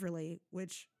from Waverly,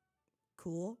 which,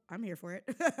 cool. I'm here for it.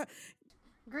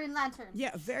 Green Lantern.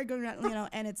 Yeah, very good.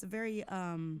 And it's very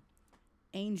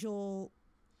angel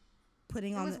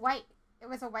putting on. It was white. It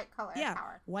was a white color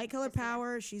power. White color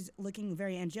power. She's looking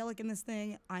very angelic in this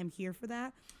thing. I'm here for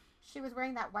that. She was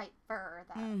wearing that white fur.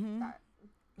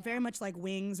 Very much like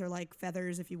wings or like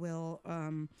feathers, if you will,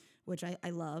 which I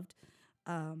loved.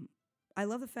 I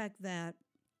love the fact that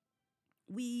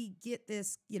we get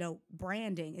this,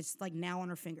 branding. It's like now on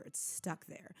her finger. It's stuck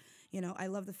there. I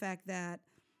love the fact that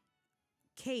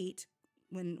Kate,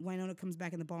 when Wynonna comes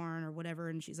back in the barn or whatever,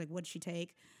 and she's like, what'd she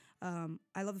take?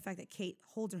 I love the fact that Kate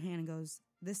holds her hand and goes,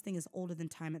 this thing is older than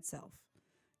time itself.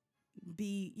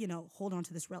 Hold on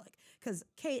to this relic. Because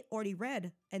Kate already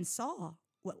read and saw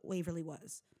what Waverly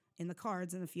was in the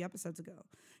cards in a few episodes ago.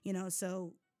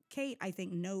 So Kate, I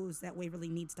think, knows that Waverly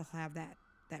needs to have that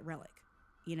relic,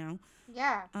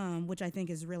 Yeah. Which I think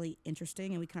is really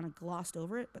interesting, and we kind of glossed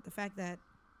over it. But the fact that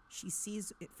she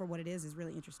sees it for what it is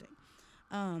really interesting.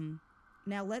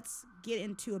 Now let's get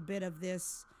into a bit of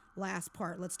this last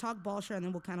part. Let's talk Bolshar, and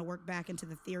then we'll kind of work back into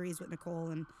the theories with Nicole.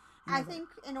 And I think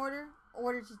in order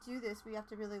to do this, we have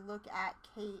to really look at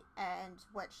Kate and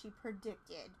what she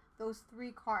predicted. Those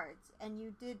 3 cards, and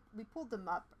we pulled them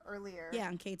up earlier. Yeah,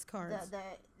 on Kate's cards.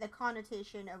 The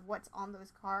connotation of what's on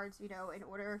those cards, in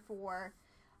order for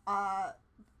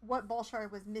what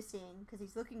Bolshar was missing, because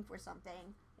he's looking for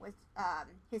something, was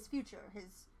his future.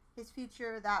 His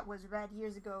future that was read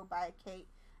years ago by Kate.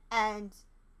 And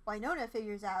Wynonna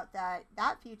figures out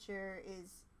that future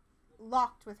is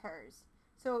locked with hers.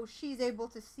 So she's able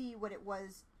to see what it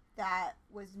was that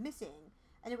was missing.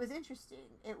 And it was interesting.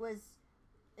 It was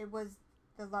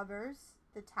the lovers,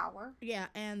 the tower. Yeah,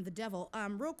 and the devil.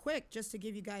 Real quick, just to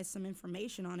give you guys some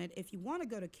information on it, if you want to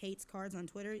go to Kate's cards on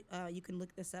Twitter, you can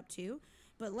look this up too.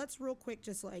 But let's real quick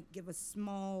just like give a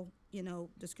small,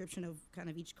 description of kind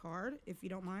of each card, if you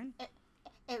don't mind.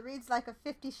 It reads like a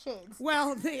 50 Shades.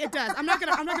 Well, it does. I'm not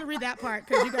gonna read that part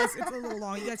because you guys, it's a little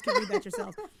long. You guys can read that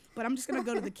yourselves. But I'm just gonna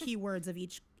go to the keywords of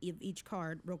each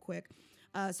card real quick.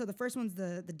 So the first one's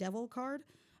the devil card.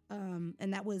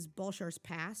 And that was Bolshar's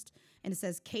past. And it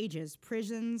says cages,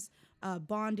 prisons,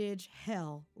 bondage,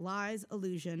 hell, lies,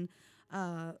 illusion,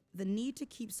 the need to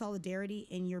keep solidarity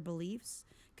in your beliefs,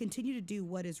 continue to do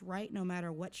what is right no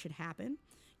matter what should happen,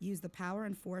 use the power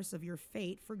and force of your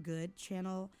fate for good,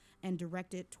 channel and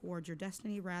direct it towards your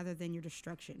destiny rather than your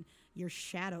destruction, your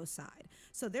shadow side.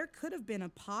 So there could have been a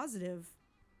positive,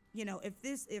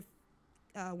 if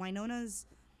Wynonna's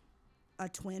a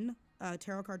twin,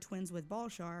 tarot card twins with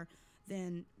Bolshar,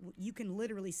 then you can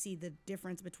literally see the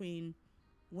difference between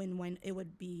when it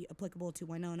would be applicable to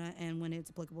Wynonna and when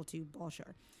it's applicable to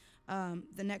Bolshar.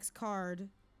 The next card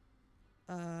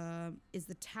is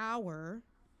the Tower,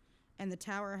 and the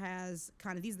Tower has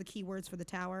these are the keywords for the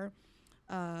Tower: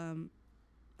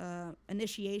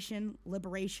 initiation,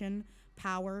 liberation,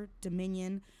 power,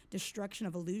 dominion, destruction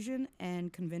of illusion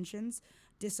and conventions,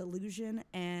 disillusion,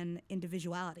 and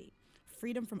individuality.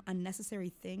 Freedom from unnecessary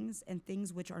things and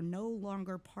things which are no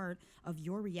longer part of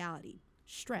your reality.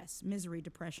 Stress, misery,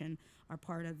 depression are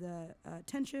part of the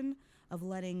tension of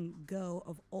letting go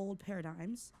of old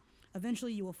paradigms.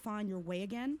 Eventually, you will find your way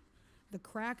again. The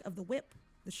crack of the whip,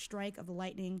 the strike of the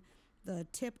lightning, the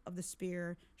tip of the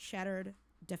spear, shattered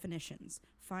definitions.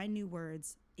 Find new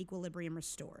words, equilibrium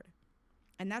restored.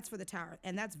 And that's for the tower.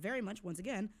 And that's very much, once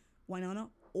again, Wynonna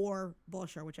or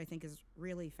Bolshar, which I think is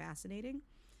really fascinating.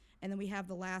 And then we have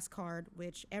the last card,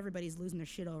 which everybody's losing their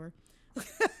shit over.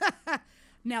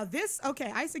 Now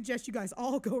I suggest you guys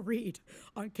all go read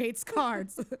on Kate's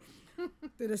cards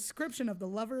the description of the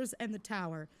lovers and the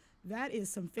tower. That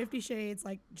is some 50 Shades,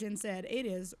 like Jen said. It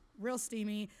is real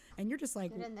steamy, and you're just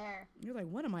like, get in there. You're like,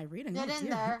 what am I reading? Get in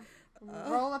there.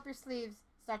 Roll up your sleeves.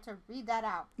 Start to read that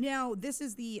out. Now, this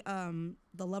is the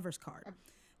lovers card.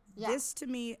 Yeah. This to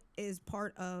me is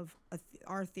part of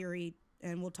our theory,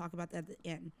 and we'll talk about that at the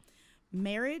end.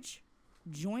 Marriage,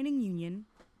 joining union,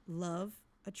 love,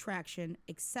 attraction,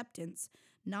 acceptance,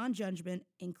 non-judgment,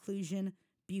 inclusion,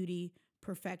 beauty,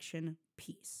 perfection,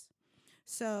 peace.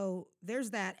 So there's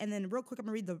that. And then real quick, I'm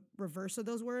going to read the reverse of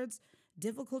those words.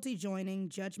 Difficulty joining,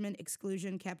 judgment,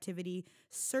 exclusion, captivity,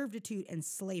 servitude, and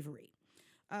slavery.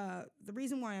 The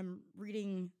reason why I'm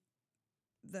reading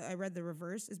I read the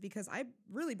reverse is because I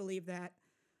really believe that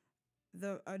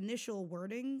the initial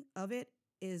wording of it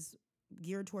is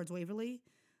geared towards Waverly,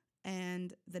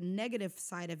 and the negative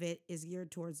side of it is geared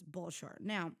towards Bolshar.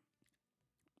 Now,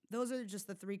 those are just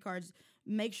the 3 cards.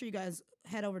 Make sure you guys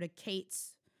head over to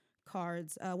Kate's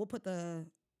cards. I'll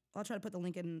try to put the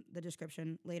link in the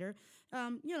description later.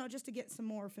 Just to get some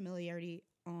more familiarity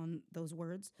on those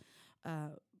words.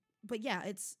 But yeah,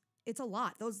 it's a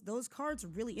lot. Those cards are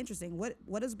really interesting.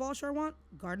 What does Bolshar want?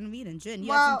 Garden of Eden. Jen,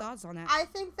 you have some thoughts on that? I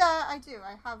think that I do.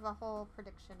 I have a whole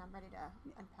prediction. I'm ready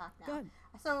to unpack now. Go ahead.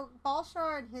 So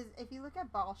Bolshar and if you look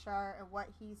at Bolshar and what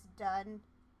he's done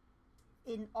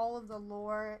in all of the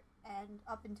lore and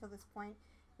up until this point,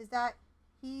 is that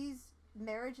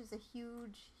marriage is a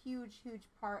huge, huge, huge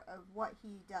part of what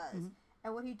he does. Mm-hmm.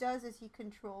 And what he does is he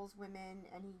controls women,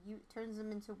 and he turns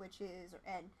them into witches,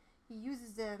 and he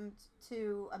uses them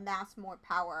to amass more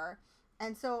power.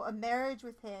 And so a marriage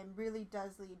with him really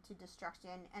does lead to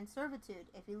destruction and servitude.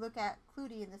 If you look at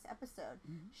Clutie in this episode,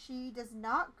 mm-hmm. she does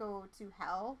not go to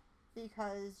hell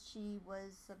because she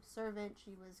was subservient.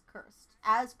 She was cursed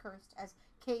as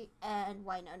Kate and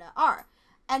Wynonna are.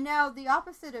 And now the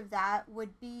opposite of that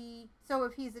would be, so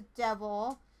if he's a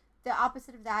devil, the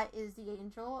opposite of that is the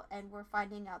angel, and we're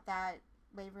finding out that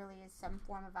Waverly is some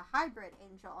form of a hybrid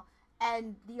angel.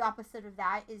 And the opposite of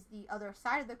that is the other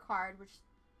side of the card, which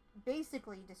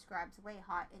basically describes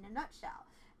Wayhot in a nutshell.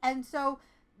 And so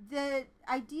the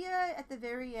idea at the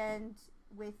very end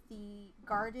with the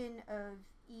Garden of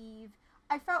Eve,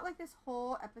 I felt like this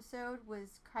whole episode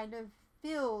was kind of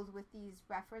filled with these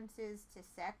references to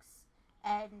sex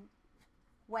and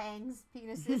wangs,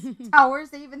 penises,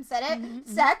 towers, they even said it,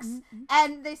 sex,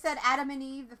 and they said Adam and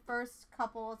Eve, the first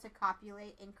couple to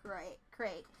copulate and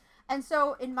create. And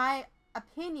so, in my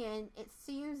opinion, it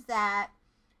seems that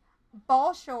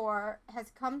Bolshar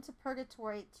has come to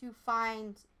Purgatory to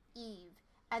find Eve,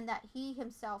 and that he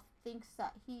himself thinks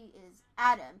that he is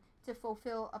Adam to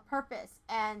fulfill a purpose.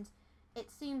 And it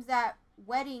seems that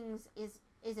weddings is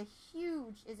a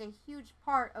huge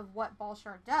part of what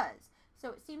Bolshar does. So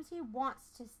it seems he wants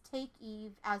to take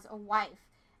Eve as a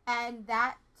wife, and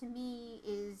that to me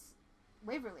is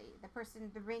Waverly, the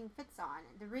person the ring fits on,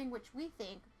 the ring which we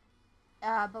think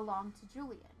belonged to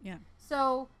Julian. Yeah.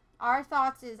 So our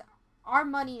thoughts is, our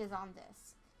money is on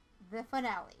this. The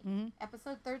finale,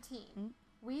 episode 13.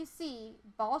 We see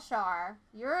Bolshar.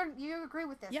 You agree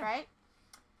with this, right?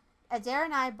 Adair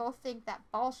and I both think that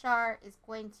Bolshar is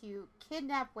going to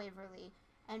kidnap Waverly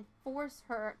and force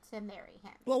her to marry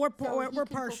him. Well, we're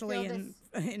partially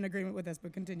in agreement with this,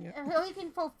 but continue. He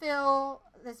can fulfill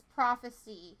this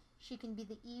prophecy. She can be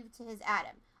the Eve to his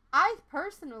Adam. I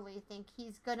personally think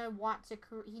he's gonna want to.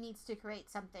 He needs to create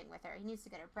something with her. He needs to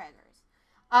get her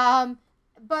preggers.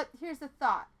 But here's the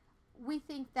thought: we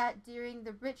think that during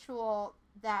the ritual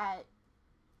that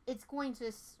it's going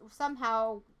to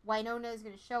somehow Wynonna is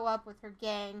going to show up with her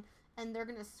gang, and they're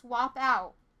going to swap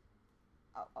out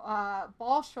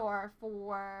Bolshar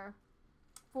for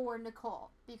Nicole,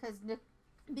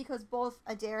 because both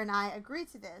Adair and I agree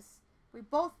to this. We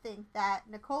both think that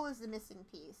Nicole is the missing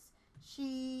piece.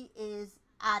 She is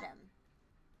Adam.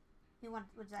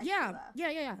 Would that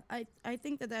Yeah. I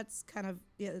think that's kind of,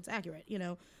 it's accurate.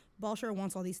 Bolshar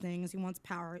wants all these things. He wants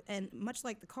power, and much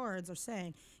like the cards are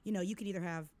saying, you can either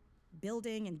have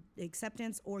building and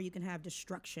acceptance, or you can have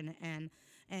destruction.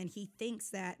 And he thinks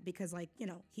that because,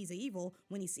 he's evil,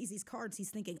 when he sees these cards,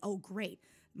 he's thinking, oh, great,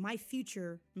 my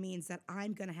future means that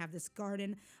I'm going to have this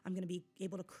garden. I'm going to be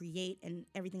able to create and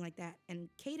everything like that. And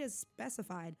Kate has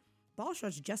specified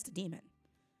Bolshar's just a demon.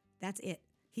 That's it.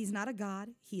 He's not a god.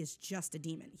 He is just a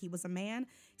demon. He was a man,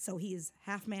 so he is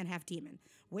half man, half demon.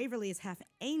 Waverly is half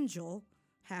angel,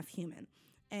 half human.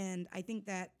 And I think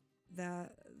that the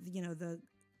you know the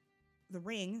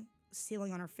ring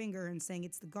sealing on her finger and saying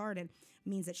it's the garden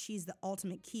means that she's the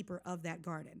ultimate keeper of that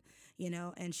garden,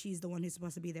 and she's the one who's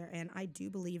supposed to be there. And I do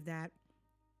believe that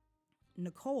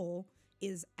Nicole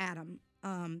is Adam.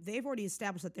 They've already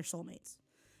established that they're soulmates.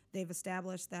 They've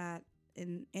established that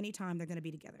in any time they're going to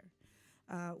be together.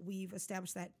 We've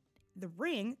established that the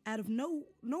ring, out of no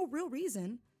real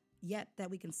reason yet that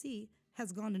we can see,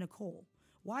 has gone to Nicole.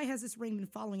 Why has this ring been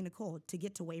following Nicole? To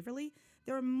get to Waverly?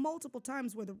 There are multiple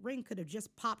times where the ring could have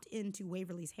just popped into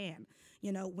Waverly's hand.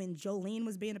 When Jolene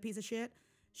was being a piece of shit,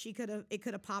 it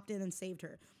could have popped in and saved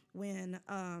her. When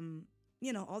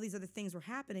all these other things were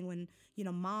happening, when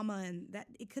Mama and that,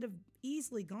 it could have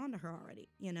easily gone to her already.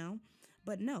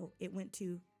 But no, it went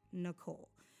to Nicole.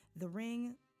 The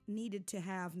ring needed to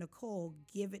have Nicole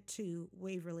give it to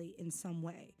Waverly in some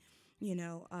way.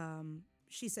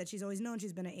 She said she's always known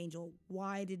she's been an angel.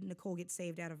 Why did Nicole get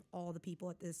saved out of all the people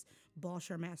at this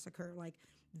Balshar massacre? Like,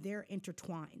 they're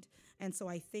intertwined. And so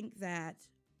I think that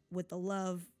with the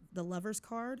lover's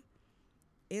card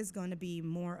is going to be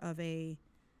more of a,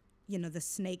 the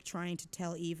snake trying to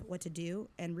tell Eve what to do.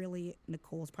 And really,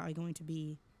 Nicole's probably going to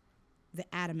be the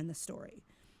Adam in the story,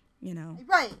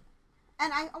 Right.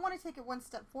 And I want to take it one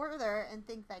step further and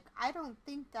think, I don't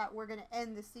think that we're going to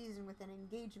end the season with an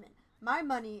engagement. My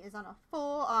money is on a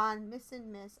full-on Miss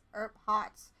and Miss Earp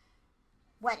Hot's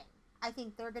wedding. I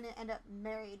think they're going to end up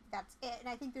married. That's it. And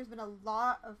I think there's been a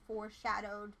lot of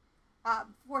foreshadowing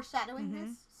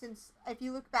this, since if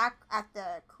you look back at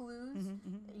the clues,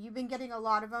 you've been getting a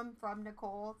lot of them from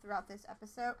Nicole throughout this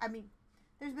episode. I mean,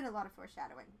 there's been a lot of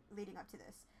foreshadowing leading up to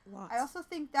this. Lots. I also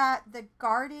think that the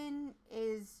garden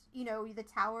is, the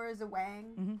tower is a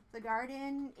wang. The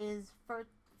garden is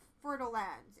fertile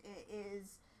lands.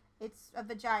 It's a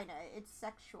vagina. It's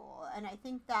sexual. And I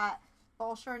think that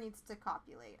Balshar needs to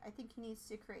copulate. I think he needs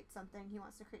to create something. He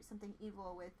wants to create something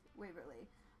evil with Waverly.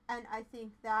 And I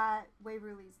think that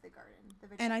Waverly's the garden.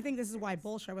 And I think this is why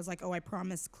Balshar was like, oh, I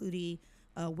promised Clutie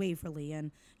Waverly,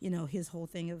 and, his whole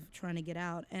thing of trying to get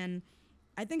out. And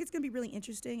I think it's going to be really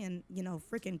interesting. And,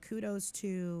 freaking kudos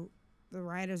to the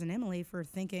writers and Emily for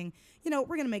thinking, we're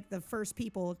going to make the first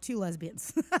people two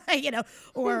lesbians,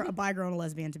 or a bi girl and a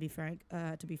lesbian, to be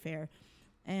fair.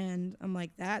 And I'm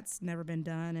like, that's never been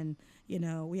done. And,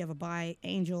 we have a bi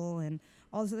angel and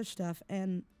all this other stuff.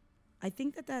 And I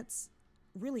think that that's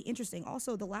really interesting.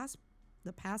 Also,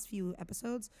 the past few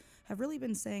episodes have really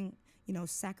been saying,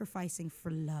 sacrificing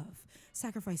for love.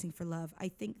 I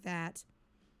think that,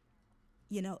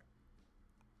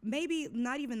 maybe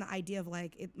not even the idea of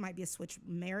it might be a switch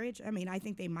marriage. I mean, I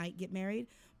think they might get married,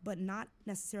 but not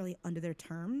necessarily under their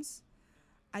terms.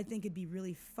 I think it'd be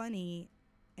really funny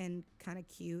and kind of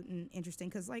cute and interesting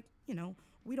because,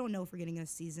 we don't know if we're getting a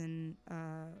season.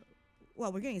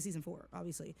 We're getting a season 4,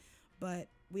 obviously, but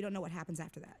we don't know what happens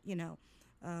after that,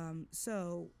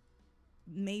 So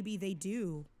maybe they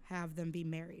do have them be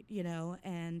married,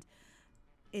 and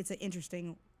it's an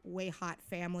interesting way hot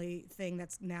family thing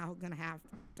that's now going to have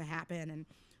to happen, and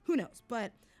who knows.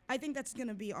 But I think that's going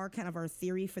to be our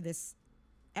theory for this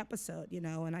episode,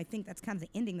 and I think that's kind of the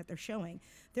ending that they're showing.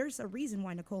 There's a reason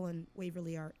why Nicole and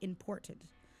Waverly are important,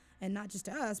 and not just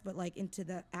to us, but into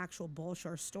the actual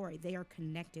Balshar story. They are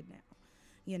connected now,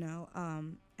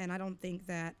 and I don't think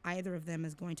that either of them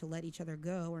is going to let each other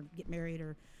go or get married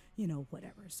or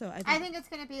whatever. So I think it's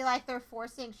going to be they're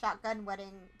forcing shotgun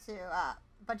wedding to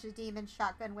bunch of demons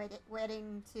shotgun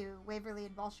wedding to Waverly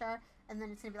and Balshar, and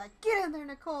then it's gonna be get in there,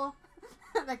 Nicole.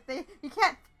 You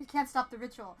can't stop the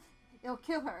ritual. It'll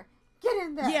kill her. Get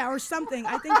in there. Yeah, or something.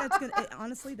 I think that's gonna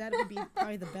honestly that would be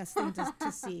probably the best thing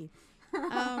to see.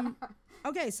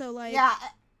 Okay, so I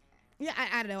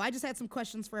don't know. I just had some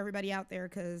questions for everybody out there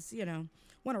because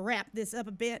want to wrap this up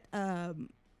a bit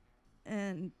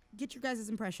and get your guys'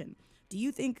 impression. Do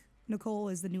you think Nicole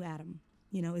is the new Adam?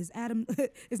 Is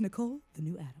Nicole the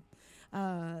new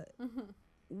Adam?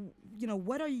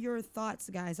 What are your thoughts,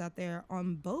 guys, out there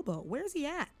on Bobo? Where's he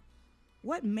at?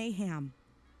 What mayhem,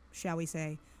 shall we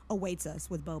say, awaits us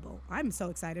with Bobo? I'm so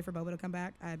excited for Bobo to come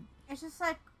back. It's just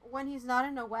when he's not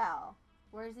in a well,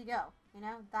 where does he go?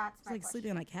 That's my question.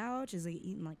 Sleeping on a couch? Is he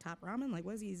eating top ramen?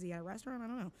 What is he? Is he at a restaurant? I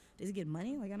don't know. Does he get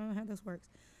money? I don't know how this works.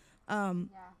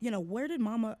 Where did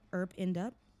Mama Earp end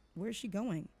up? Where's she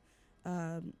going?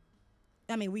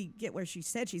 I mean, we get where she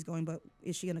said she's going, but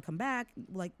is she going to come back?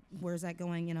 Where's that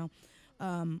going,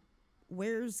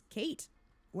 Where's Kate?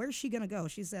 Where's she going to go?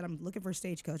 She said, I'm looking for a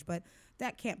stagecoach, but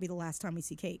that can't be the last time we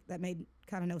see Kate. That made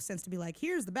kind of no sense to be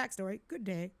here's the backstory. Good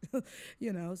day.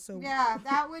 So. Yeah,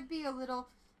 that would be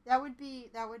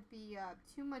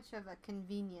too much of a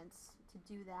convenience to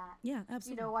do that. Yeah,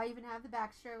 absolutely. You know, why even have the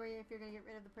backstory where if you're going to get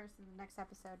rid of the person in the next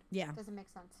episode? Yeah. Doesn't make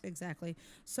sense. Exactly.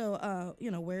 So,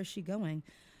 where is she going?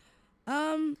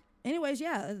 Anyways,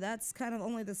 yeah, that's kind of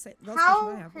only those questions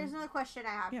I have. Here's another question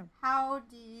I have. Yeah. How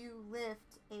do you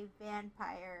lift a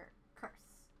vampire curse?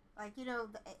 Like,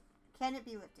 can it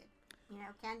be lifted?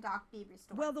 Can Doc be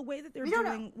restored? Well, the way that they're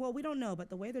doing, well, we don't know, but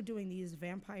the way they're doing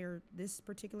this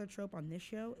particular trope on this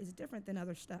show is different than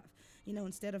other stuff.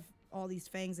 Instead of all these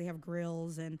fangs, they have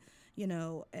grills, and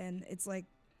and it's like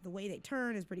the way they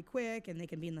turn is pretty quick, and they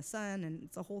can be in the sun, and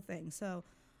it's a whole thing. So,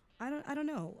 I don't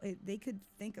know. They could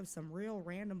think of some real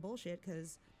random bullshit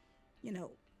because,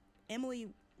 Emily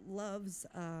loves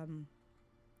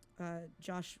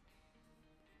Josh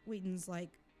Whedon's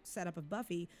setup of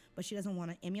Buffy, but she doesn't want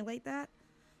to emulate that.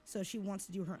 So she wants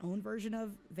to do her own version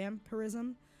of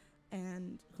vampirism.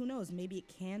 And who knows, maybe it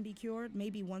can be cured.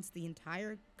 Maybe once the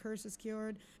entire curse is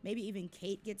cured, maybe even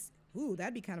Kate gets,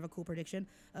 that'd be kind of a cool prediction,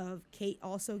 of Kate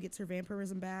also gets her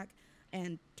vampirism back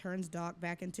and turns Doc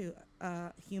back into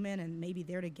human, and maybe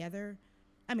they're together.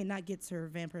 I mean, not gets her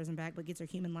vampirism back, but gets her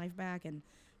human life back, and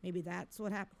maybe that's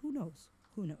what happened. Who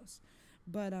knows?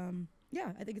 But,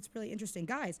 yeah, I think it's really interesting.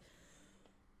 Guys,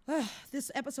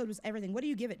 this episode was everything. What do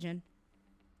you give it, Jen?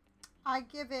 I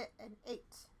give it an 8.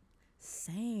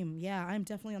 Same. Yeah, I'm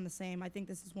definitely on the same. I think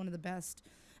this is one of the best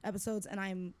episodes, and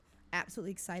I'm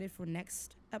absolutely excited for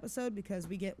next episode because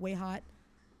we get Way Hot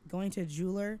going to a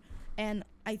jeweler, and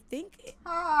I think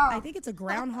it's a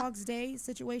Groundhog's Day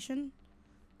situation.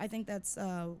 I think that's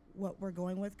what we're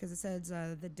going with because it says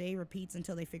the day repeats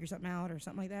until they figure something out or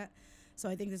something like that. So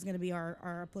I think this is going to be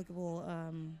our applicable,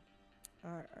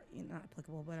 not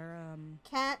applicable, but our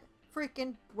Can't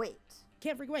freaking wait.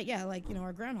 Yeah,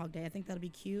 our Groundhog Day. I think that'll be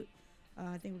cute.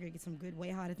 I think we're gonna get some good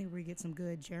Way Hot. I think we're gonna get some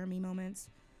good Jeremy moments.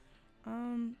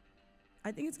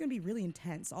 I think it's gonna be really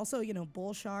intense. Also,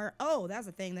 Bullshar. Oh, that's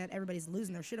the thing that everybody's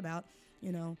losing their shit about.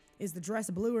 Is the dress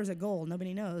blue or is it gold?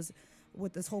 Nobody knows.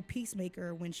 With this whole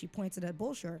Peacemaker, when she points it at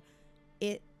Bullshar,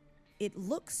 it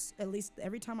looks, at least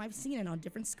every time I've seen it on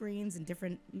different screens and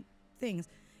different things,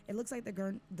 it looks like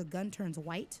the gun turns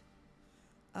white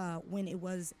when it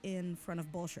was in front of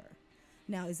Bullshar.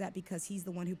 Now, is that because he's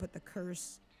the one who put the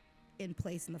curse in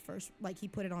place in the first, he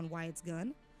put it on Wyatt's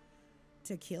gun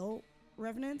to kill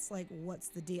revenants? What's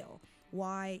the deal?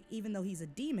 Why, even though he's a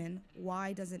demon,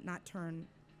 why does it not turn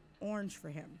orange for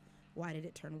him? Why did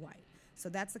it turn white? So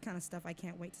that's the kind of stuff I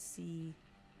can't wait to see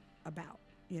about,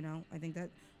 I think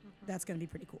that's going to be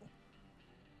pretty cool.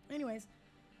 Anyways,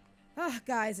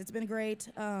 guys, it's been great.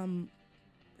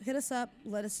 Hit us up.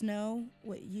 Let us know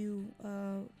what you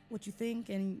think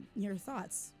and your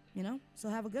thoughts, So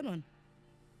have a good one.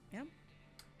 Yeah?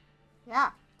 Yeah.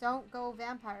 Don't go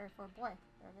vampire for a boy.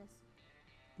 There it is.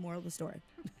 Moral of the story.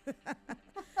 All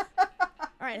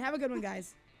right. Have a good one,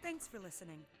 guys. Thanks for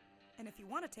listening. And if you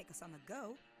want to take us on the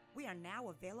go, we are now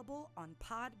available on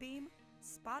Podbeam,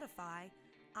 Spotify,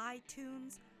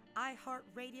 iTunes,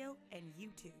 iHeartRadio, and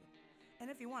YouTube. And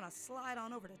if you want to slide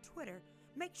on over to Twitter,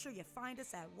 make sure you find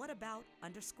us at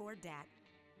whatabout_dat.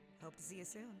 Hope to see you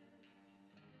soon.